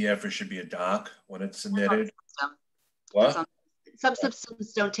PDF or should be a doc when it's submitted. What? Some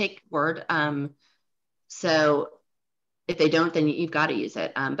systems don't take Word. So if they don't, then you've got to use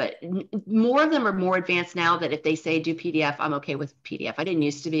it. But more of them are more advanced now that if they say do PDF, I'm okay with PDF. I didn't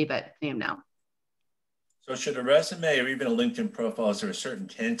used to be, but I am now. So should a resume or even a LinkedIn profile, is there a certain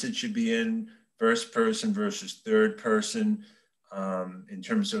tense it should be in, first person versus third person, in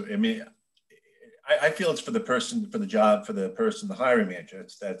terms of, I mean, I feel it's for the person, for the job, for the person, the hiring manager.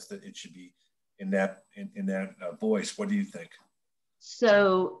 It should be in that voice. What do you think?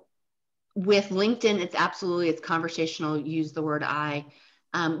 So with LinkedIn, it's conversational. Use the word I.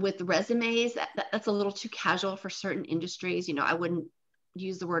 With resumes, that's a little too casual for certain industries. I wouldn't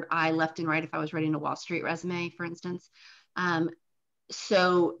use the word I left and right if I was writing a Wall Street resume, for instance.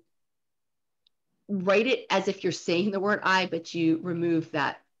 So write it as if you're saying the word I, but you remove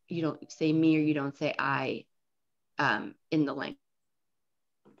that. You don't say me or you don't say I in the link.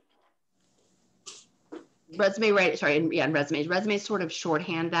 Resume, right? Sorry, and resumes. Resumes sort of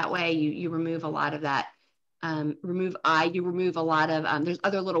shorthand that way. You remove a lot of that. Remove I. You remove a lot of. There's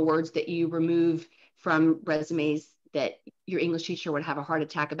other little words that you remove from resumes that your English teacher would have a heart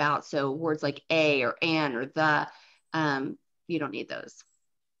attack about. So words like a or an or the. You don't need those.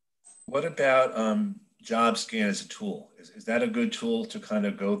 What about JobScan as a tool? Is that a good tool to kind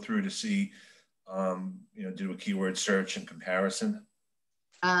of go through to see, do a keyword search and comparison?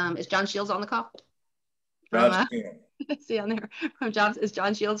 Is John Shields on the call? See on there from Jobs. Is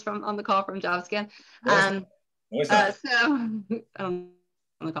John Shields on the call from JobScan? On the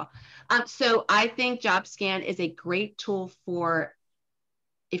call. So I think JobScan is a great tool for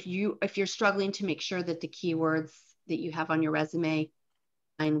if you're struggling to make sure that the keywords that you have on your resume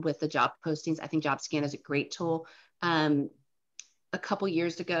align with the job postings. I think JobScan is a great tool. A couple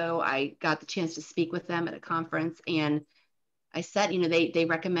years ago, I got the chance to speak with them at a conference, and I said, they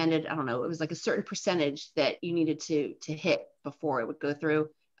recommended, I don't know, it was like a certain percentage that you needed to hit before it would go through.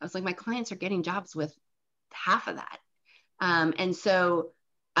 I was like, my clients are getting jobs with half of that. And so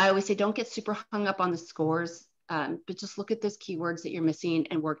I always say, don't get super hung up on the scores, but just look at those keywords that you're missing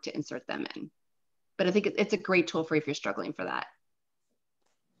and work to insert them in. But I think it's a great tool for if you're struggling for that.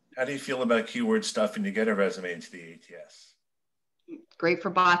 How do you feel about keyword stuffing to get a resume into the ATS? Great for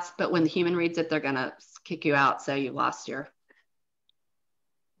bots, but when the human reads it, they're going to kick you out. So you've lost your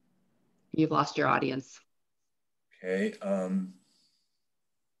audience. Okay. I'm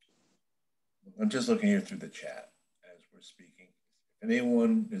just looking here through the chat as we're speaking. Does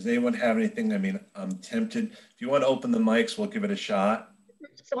anyone have anything? I mean, I'm tempted. If you want to open the mics, we'll give it a shot.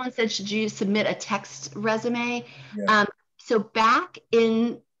 Someone said, should you submit a text resume? Yeah. So back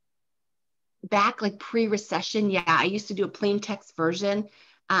like pre-recession, yeah, I used to do a plain text version.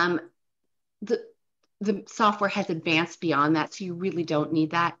 The software has advanced beyond that, so you really don't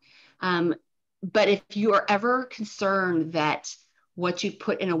need that. But if you are ever concerned that what you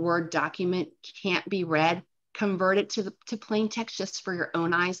put in a Word document can't be read, convert it to plain text just for your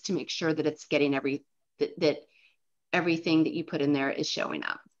own eyes to make sure that it's getting that everything that you put in there is showing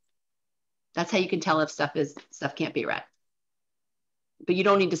up. That's how you can tell if stuff can't be read. But you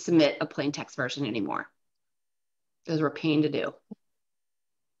don't need to submit a plain text version anymore. Those were a pain to do.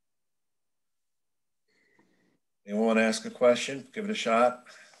 Anyone want to ask a question? Give it a shot.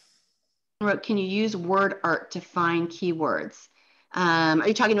 Can you use word art to find keywords? Are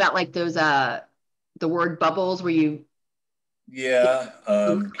you talking about like those the word bubbles where you? Yeah,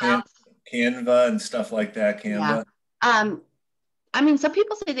 Canva and stuff like that. Canva. Yeah. I mean, some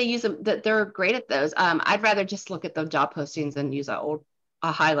people say they use them, that they're great at those. I'd rather just look at the job postings and use a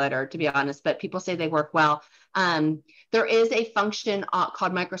highlighter, to be honest, but people say they work well. There is a function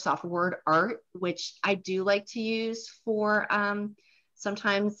called Microsoft Word Art, which I do like to use for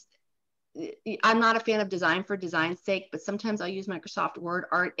sometimes. I'm not a fan of design for design's sake, but sometimes I'll use Microsoft Word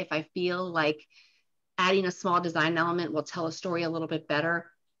Art if I feel like adding a small design element will tell a story a little bit better.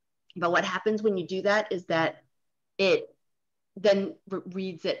 But what happens when you do that is that it then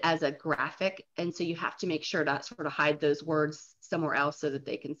reads it as a graphic. And so you have to make sure to sort of hide those words somewhere else so that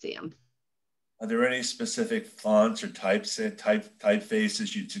they can see them. Are there any specific fonts or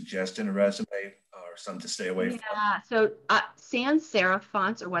typefaces you'd suggest in a resume, or some to stay away from? Yeah, so sans serif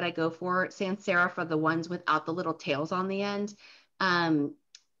fonts are what I go for. Sans serif are the ones without the little tails on the end,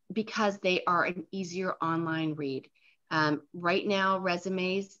 because they are an easier online read. Right now,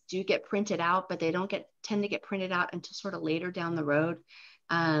 resumes do get printed out, but they don't tend to get printed out until sort of later down the road,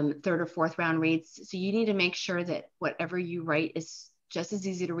 third or fourth round reads. So you need to make sure that whatever you write is just as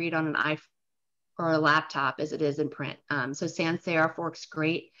easy to read on an iPhone or a laptop as it is in print. So sans serif works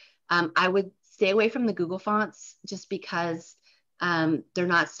great. I would stay away from the Google fonts just because they're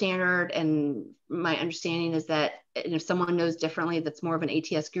not standard. And my understanding is that if someone knows differently, that's more of an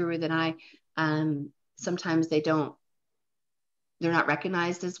ATS guru than I, sometimes they're not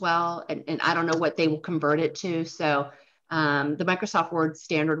recognized as well. And I don't know what they will convert it to. So the Microsoft Word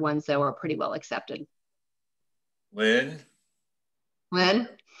standard ones, though, are pretty well accepted. Lynn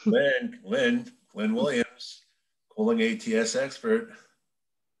Williams, calling ATS expert.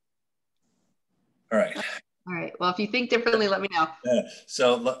 All right. All right. Well, if you think differently, let me know.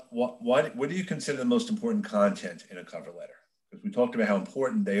 So what do you consider the most important content in a cover letter? Because we talked about how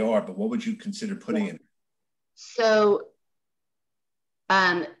important they are, but what would you consider putting in? So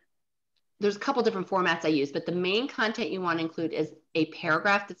there's a couple different formats I use, but the main content you want to include is a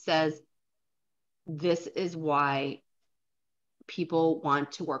paragraph that says, this is why people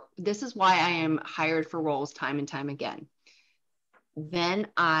want to work. This is why I am hired for roles time and time again. Then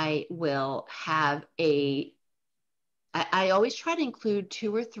I will have I always try to include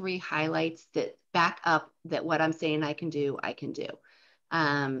 2 or 3 highlights that back up that what I'm saying I can do, I can do.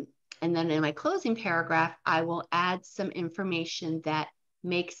 And then in my closing paragraph, I will add some information that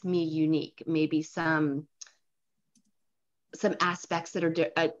makes me unique, maybe some aspects that are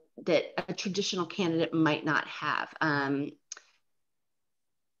that a traditional candidate might not have.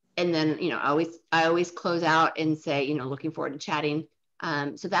 And then, I always close out and say, looking forward to chatting.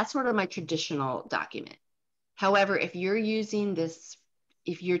 So that's sort of my traditional document. However, if you're using this,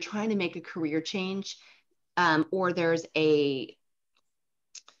 if you're trying to make a career change, or there's a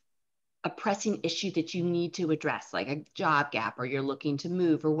pressing issue that you need to address, like a job gap, or you're looking to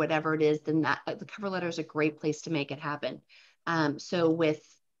move, or whatever it is, then the cover letter is a great place to make it happen. So with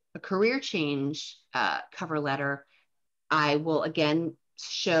a career change cover letter, I will again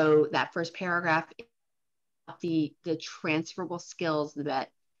show that first paragraph, the transferable skills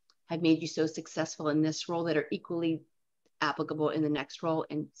that have made you so successful in this role that are equally applicable in the next role,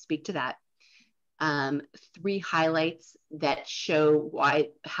 and speak to that. 3 highlights that show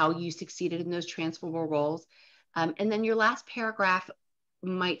how you succeeded in those transferable roles. And then your last paragraph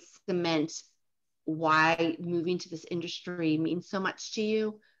might cement why moving to this industry means so much to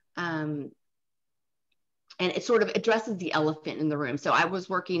you. And it sort of addresses the elephant in the room. So I was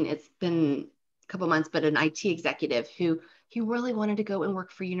working, it's been a couple months, but an IT executive who he really wanted to go and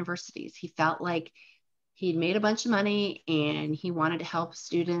work for universities. He felt like he'd made a bunch of money and he wanted to help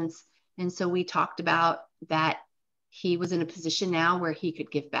students. And so we talked about that he was in a position now where he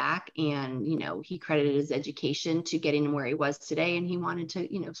could give back, and, he credited his education to getting him where he was today. And he wanted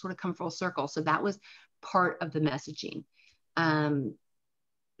to, sort of come full circle. So that was part of the messaging.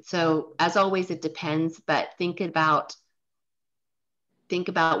 So as always, it depends, but think about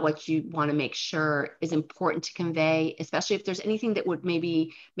what you want to make sure is important to convey, especially if there's anything that would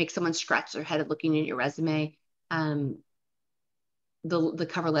maybe make someone scratch their head at looking at your resume. The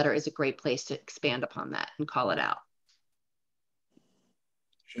cover letter is a great place to expand upon that and call it out.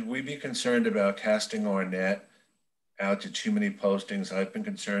 Should we be concerned about casting our net out to too many postings? I've been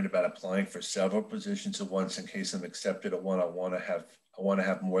concerned about applying for several positions at once in case I'm accepted at one. I want to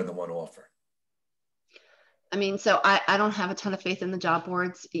have more than one offer. I mean, so I don't have a ton of faith in the job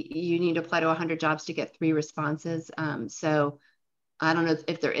boards. You need to apply to 100 jobs to get 3 responses. So I don't know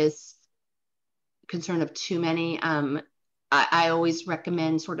if there is concern of too many. I always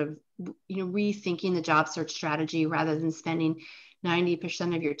recommend sort of, rethinking the job search strategy rather than spending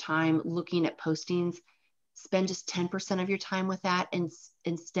 90% of your time looking at postings. Spend just 10% of your time with that, and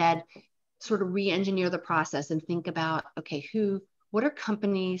instead sort of re-engineer the process and think about, okay, what are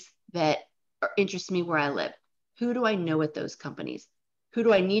companies that interest me where I live? Who do I know at those companies? Who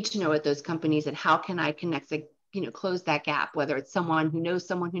do I need to know at those companies? And how can I connect, close that gap, whether it's someone who knows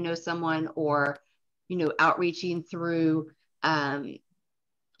someone who knows someone, or, outreaching through the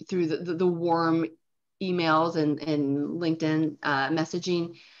warm emails and LinkedIn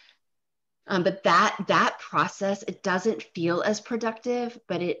messaging. But that process, it doesn't feel as productive,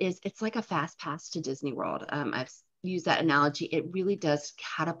 but it's like a fast pass to Disney World. I've used that analogy. It really does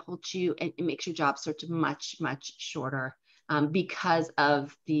catapult you, and it makes your job search much, much shorter, because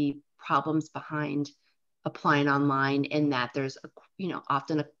of the problems behind applying online, in that there's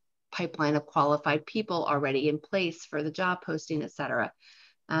often a pipeline of qualified people already in place for the job posting, et cetera.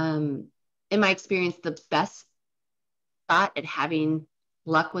 In my experience, the best spot at having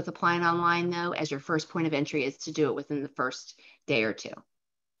luck with applying online, though, as your first point of entry, is to do it within the first day or two.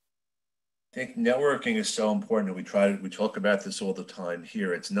 I think networking is so important. We talk about this all the time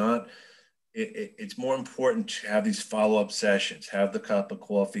here. It's not, it's more important to have these follow-up sessions, have the cup of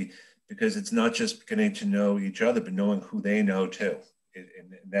coffee, because it's not just getting to know each other, but knowing who they know too.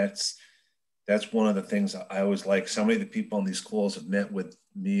 And that's one of the things I always like. So many of the people on these calls have met with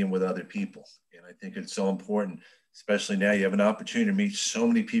me and with other people. And I think it's so important, especially now you have an opportunity to meet so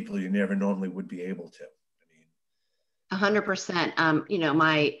many people you never normally would be able to. 100%.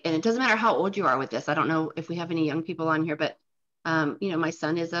 And it doesn't matter how old you are with this. I don't know if we have any young people on here, but my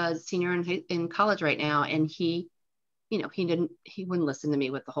son is a senior in college right now, and he wouldn't listen to me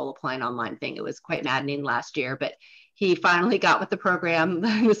with the whole applying online thing. It was quite maddening last year, but he finally got with the program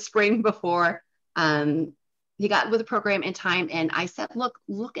the spring before. He got with the program in time, and I said,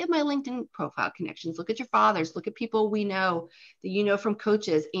 look at my LinkedIn profile connections, look at your father's, look at people we know that from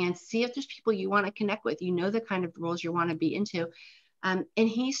coaches, and see if there's people you want to connect with, the kind of roles you want to be into. And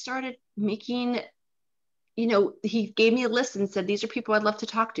he started making, he gave me a list and said, these are people I'd love to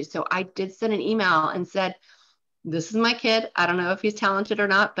talk to. So I did send an email and said, this is my kid. I don't know if he's talented or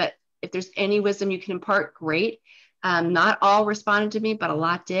not, but if there's any wisdom you can impart, great. Not all responded to me, but a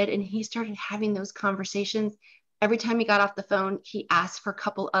lot did. And he started having those conversations. Every time he got off the phone, he asked for a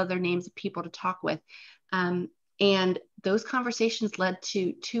couple other names of people to talk with. And those conversations led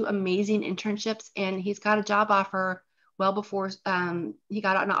to 2 amazing internships. And he's got a job offer well before he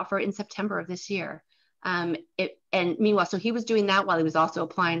got an offer in September of this year. And meanwhile, so he was doing that while he was also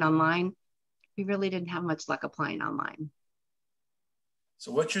applying online. We really didn't have much luck applying online.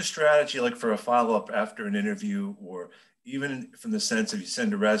 So what's your strategy like for a follow-up after an interview, or even from the sense of you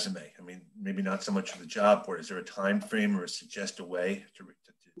send a resume? I mean, maybe not so much for the job board. Is there a time frame or a suggested way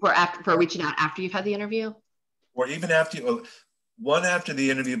for reaching out after you've had the interview? Or even after the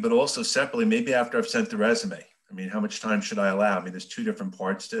interview, but also separately, maybe after I've sent the resume. I mean, how much time should I allow? I mean, there's 2 different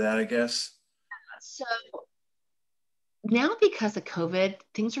parts to that, I guess. So now, because of COVID,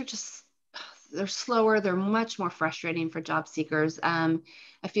 things are they're slower. They're much more frustrating for job seekers. I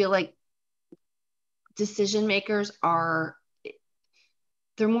feel like decision makers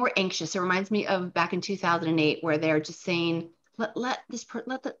they're more anxious. It reminds me of back in 2008, where they're just saying,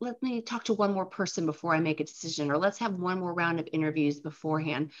 let me talk to one more person before I make a decision, or let's have one more round of interviews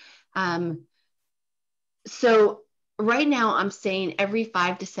beforehand. So right now I'm saying every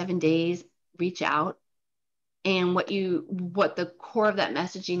 5 to 7 days, reach out. And what the core of that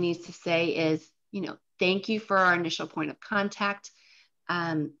messaging needs to say is, thank you for our initial point of contact.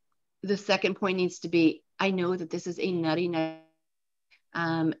 The second point needs to be, I know that this is a nutty,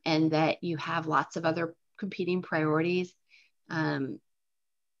 and that you have lots of other competing priorities.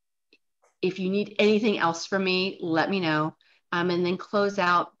 If you need anything else from me, let me know. And then close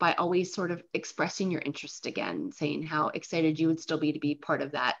out by always sort of expressing your interest again, saying how excited you would still be to be part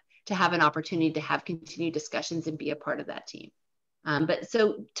of that, to have an opportunity to have continued discussions and be a part of that team. But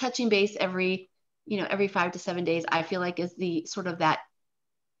so touching base every 5 to 7 days, I feel like is the sort of that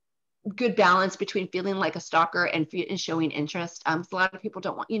good balance between feeling like a stalker and showing interest. So a lot of people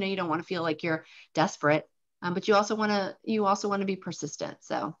don't want, you don't want to feel like you're desperate, but you also want to be persistent.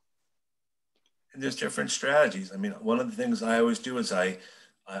 So. And there's different strategies. I mean, one of the things I always do is I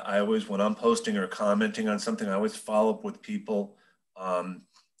always, when I'm posting or commenting on something, I always follow up with people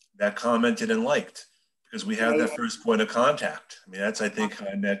that commented and liked, because we have that first point of contact. I mean, I think how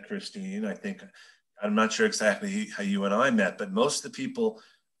I met Christine. I'm not sure exactly how you and I met, but most of the people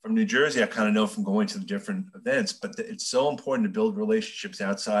from New Jersey, I kind of know from going to the different events, but it's so important to build relationships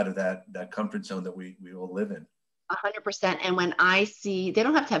outside of that comfort zone that we all live in. 100%. And when I see, they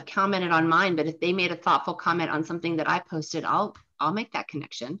don't have to have commented on mine, but if they made a thoughtful comment on something that I posted, I'll make that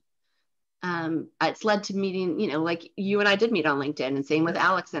connection. It's led to meeting, like you and I did meet on LinkedIn, and same with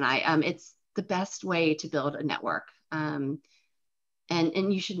Alex and I. It's the best way to build a network. And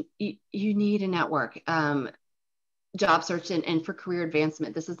you need a network. Job search and for career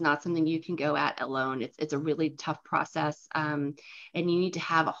advancement, this is not something you can go at alone. It's a really tough process. And you need to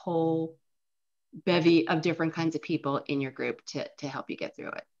have a whole bevy of different kinds of people in your group to help you get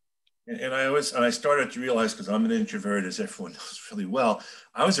through it. And I started to realize, because I'm an introvert, as everyone knows really well,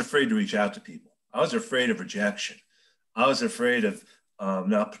 I was afraid to reach out to people. I was afraid of rejection. I was afraid of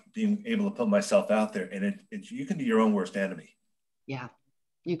not being able to put myself out there. And you can be your own worst enemy. Yeah,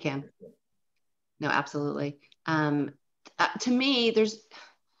 you can. No, absolutely. To me, there's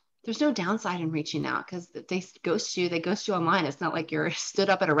no downside in reaching out, because if they ghost you online. It's not like you're stood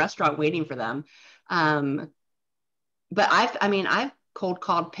up at a restaurant waiting for them. But I've cold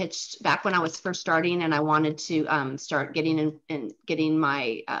called, pitched back when I was first starting and I wanted to start getting getting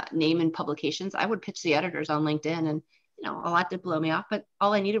my name in publications. I would pitch the editors on LinkedIn, and a lot did blow me off, but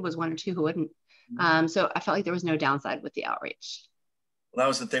all I needed was one or two who wouldn't. So I felt like there was no downside with the outreach. Well, that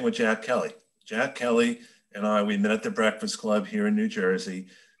was the thing with Jack Kelly. Jack Kelly and I, we met at the Breakfast Club here in New Jersey.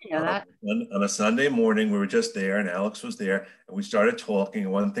 You know that? On a Sunday morning. We were just there, and Alex was there, and we started talking,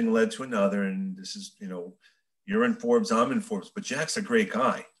 and one thing led to another. And this is, you're in Forbes, I'm in Forbes, but Jack's a great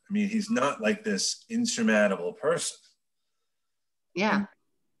guy. I mean, he's not like this insurmountable person. Yeah.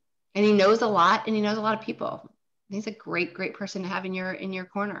 And he knows a lot, and he knows a lot of people. He's a great, great person to have in your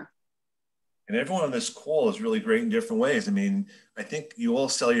corner. And everyone on this call is really great in different ways. I mean, I think you all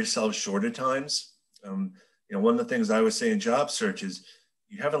sell yourselves short at times. One of the things I would say in job search is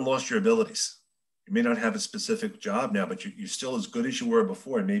you haven't lost your abilities. You may not have a specific job now, but you're still as good as you were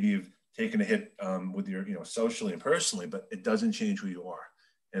before. And maybe you've taken a hit with your, socially and personally, but it doesn't change who you are.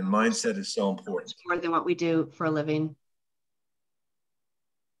 And mindset is so important. More than what we do for a living.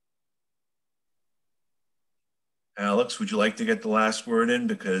 Alex, would you like to get the last word in?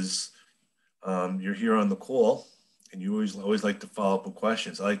 Because you're here on the call, and you always like to follow up with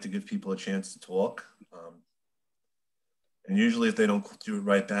questions. I like to give people a chance to talk. And usually if they don't do it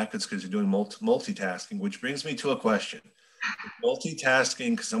right back, it's because you're doing multitasking, which brings me to a question.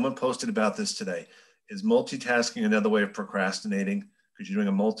 Multitasking, because someone posted about this today, is multitasking another way of procrastinating? Because you're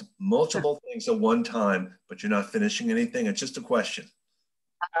doing multiple things at one time, but you're not finishing anything? It's just a question.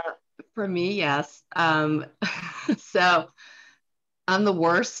 For me, yes. So I'm the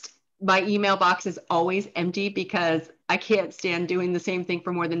worst. My email box is always empty because I can't stand doing the same thing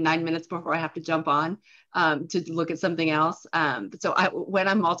for more than 9 minutes before I have to jump on to look at something else. So when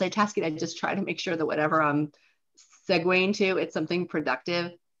I'm multitasking, I just try to make sure that whatever I'm segueing to, it's something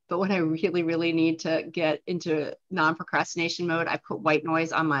productive. But when I really, really need to get into non-procrastination mode, I put white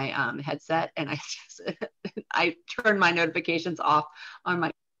noise on my headset, and I turn my notifications off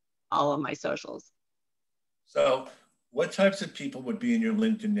on all of my socials. So what types of people would be in your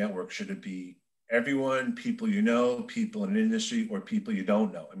LinkedIn network? Should it be everyone, people you know, people in an industry, or people you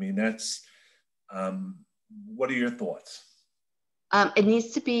don't know? I mean, that's, what are your thoughts? It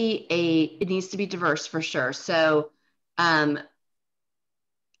needs to be diverse for sure. So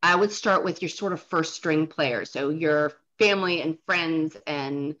I would start with your sort of first string players. So your family and friends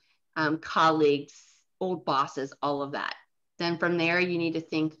and colleagues, old bosses, all of that. Then from there, you need to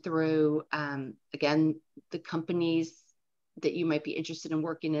think through, again, the companies that you might be interested in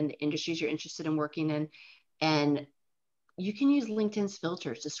working in, the industries you're interested in working in. And you can use LinkedIn's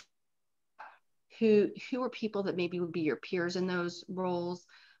filters to who are people that maybe would be your peers in those roles.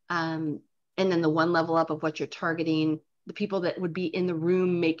 And then the one level up of what you're targeting, the people that would be in the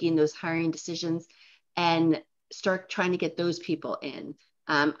room making those hiring decisions, and start trying to get those people in.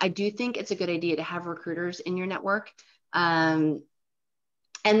 I do think it's a good idea to have recruiters in your network. And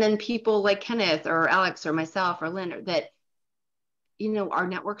then people like Kenneth or Alex or myself or Lynn, that, our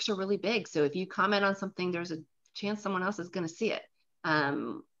networks are really big. So if you comment on something, there's a chance someone else is going to see it,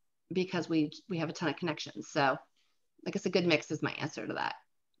 because we have a ton of connections. So I guess a good mix is my answer to that.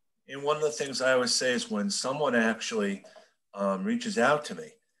 And one of the things I always say is when someone actually reaches out to me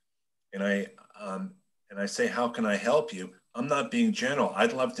and I say, how can I help you? I'm not being general.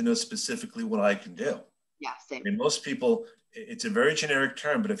 I'd love to know specifically what I can do. Yeah, same. I mean, most people, it's a very generic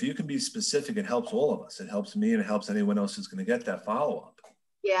term, but if you can be specific, it helps all of us. It helps me, and it helps anyone else who's going to get that follow-up.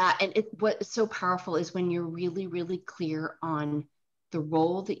 Yeah, and what's so powerful is when you're really, really clear on the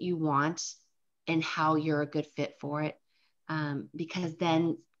role that you want and how you're a good fit for it. Because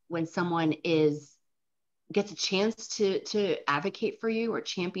then when someone gets a chance to advocate for you or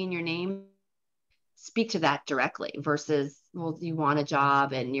champion your name, speak to that directly versus, well, you want a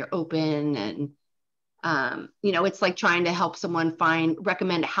job and you're open, and it's like trying to help someone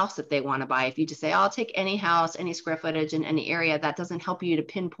recommend a house that they want to buy. If you just say, I'll take any house, any square footage in any area, that doesn't help you to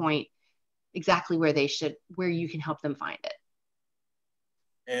pinpoint exactly where you can help them find it.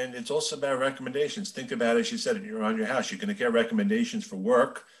 And it's also about recommendations. Think about, as you said, you're on your house, you're going to get recommendations for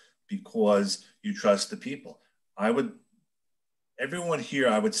work because you trust the people. Everyone here,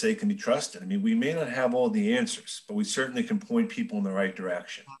 I would say, can be trusted. I mean, we may not have all the answers, but we certainly can point people in the right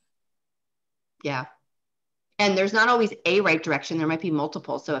direction. Yeah. And there's not always a right direction. There might be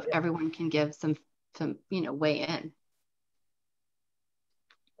multiple. So if everyone can give some, weigh in.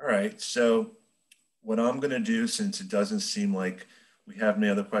 All right. So what I'm going to do, since it doesn't seem like we have any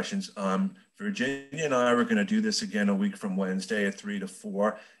other questions, Virginia and I were going to do this again a week from Wednesday at 3 to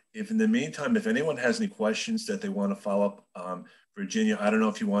 4. If in the meantime, if anyone has any questions that they want to follow up, Virginia, I don't know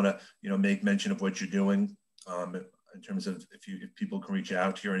if you want to, make mention of what you're doing in terms of if people can reach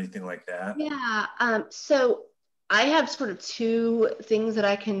out to you or anything like that. Yeah. So I have sort of two things that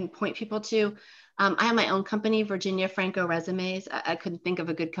I can point people to. I have my own company, Virginia Francoe Resumes. I couldn't think of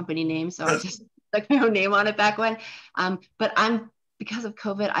a good company name, so I just stuck my own name on it back when. But because of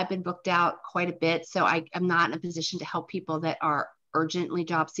COVID, I've been booked out quite a bit, so I'm not in a position to help people that are urgently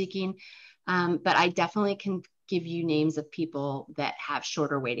job seeking. But I definitely can give you names of people that have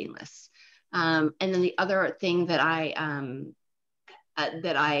shorter waiting lists. And then the other thing that I am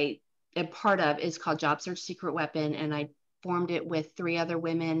part of is called Job Search Secret Weapon, and I formed it with 3 other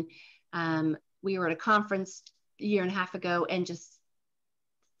women. We were at a conference a year and a half ago and just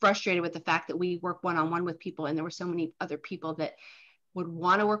frustrated with the fact that we work one-on-one with people, and there were so many other people that would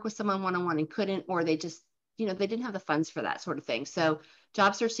want to work with someone one-on-one and couldn't, or they just, they didn't have the funds for that sort of thing. So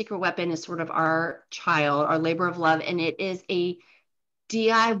Job Search Secret Weapon is sort of our child, our labor of love, and it is a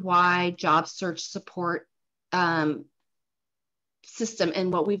DIY job search support system.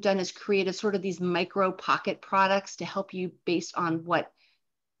 And what we've done is created sort of these micro pocket products to help you based on what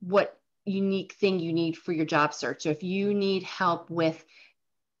unique thing you need for your job search. So if you need help with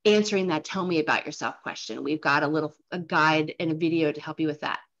answering that tell me about yourself question, we've got a guide and a video to help you with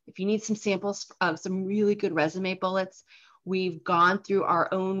that. If you need some samples of some really good resume bullets, we've gone through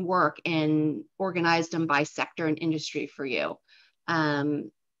our own work and organized them by sector and industry for you.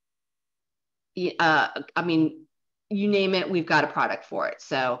 You name it, we've got a product for it.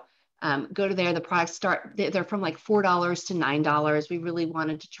 So go to there. The products they're from like $4 to $9. We really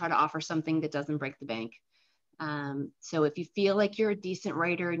wanted to try to offer something that doesn't break the bank. So if you feel like you're a decent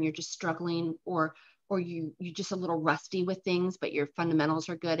writer and you're just struggling, or you're just a little rusty with things, but your fundamentals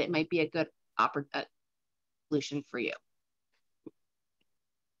are good, it might be a good solution for you.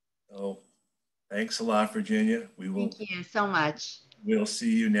 Oh, thanks a lot, Virginia. Thank you so much. We'll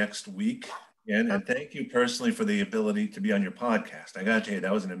see you next week. And thank you personally for the ability to be on your podcast. I got to tell you,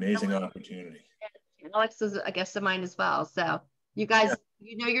 that was an amazing opportunity. Alex is a guest of mine as well. So you guys,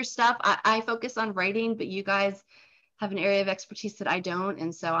 you know your stuff. I focus on writing, but you guys have an area of expertise that I don't.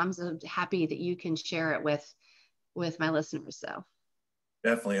 And so I'm so happy that you can share it with my listeners. So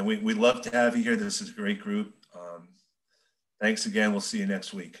definitely. And we'd love to have you here. This is a great group. Thanks again. We'll see you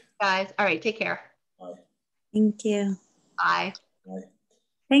next week. Guys, all right. Take care. Bye. Thank you. Bye. Bye.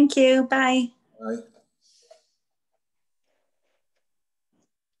 Thank you. Bye. Bye.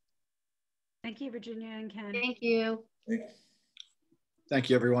 Thank you, Virginia and Ken. Thank you. Thanks. Thank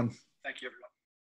you, everyone. Thank you, everyone.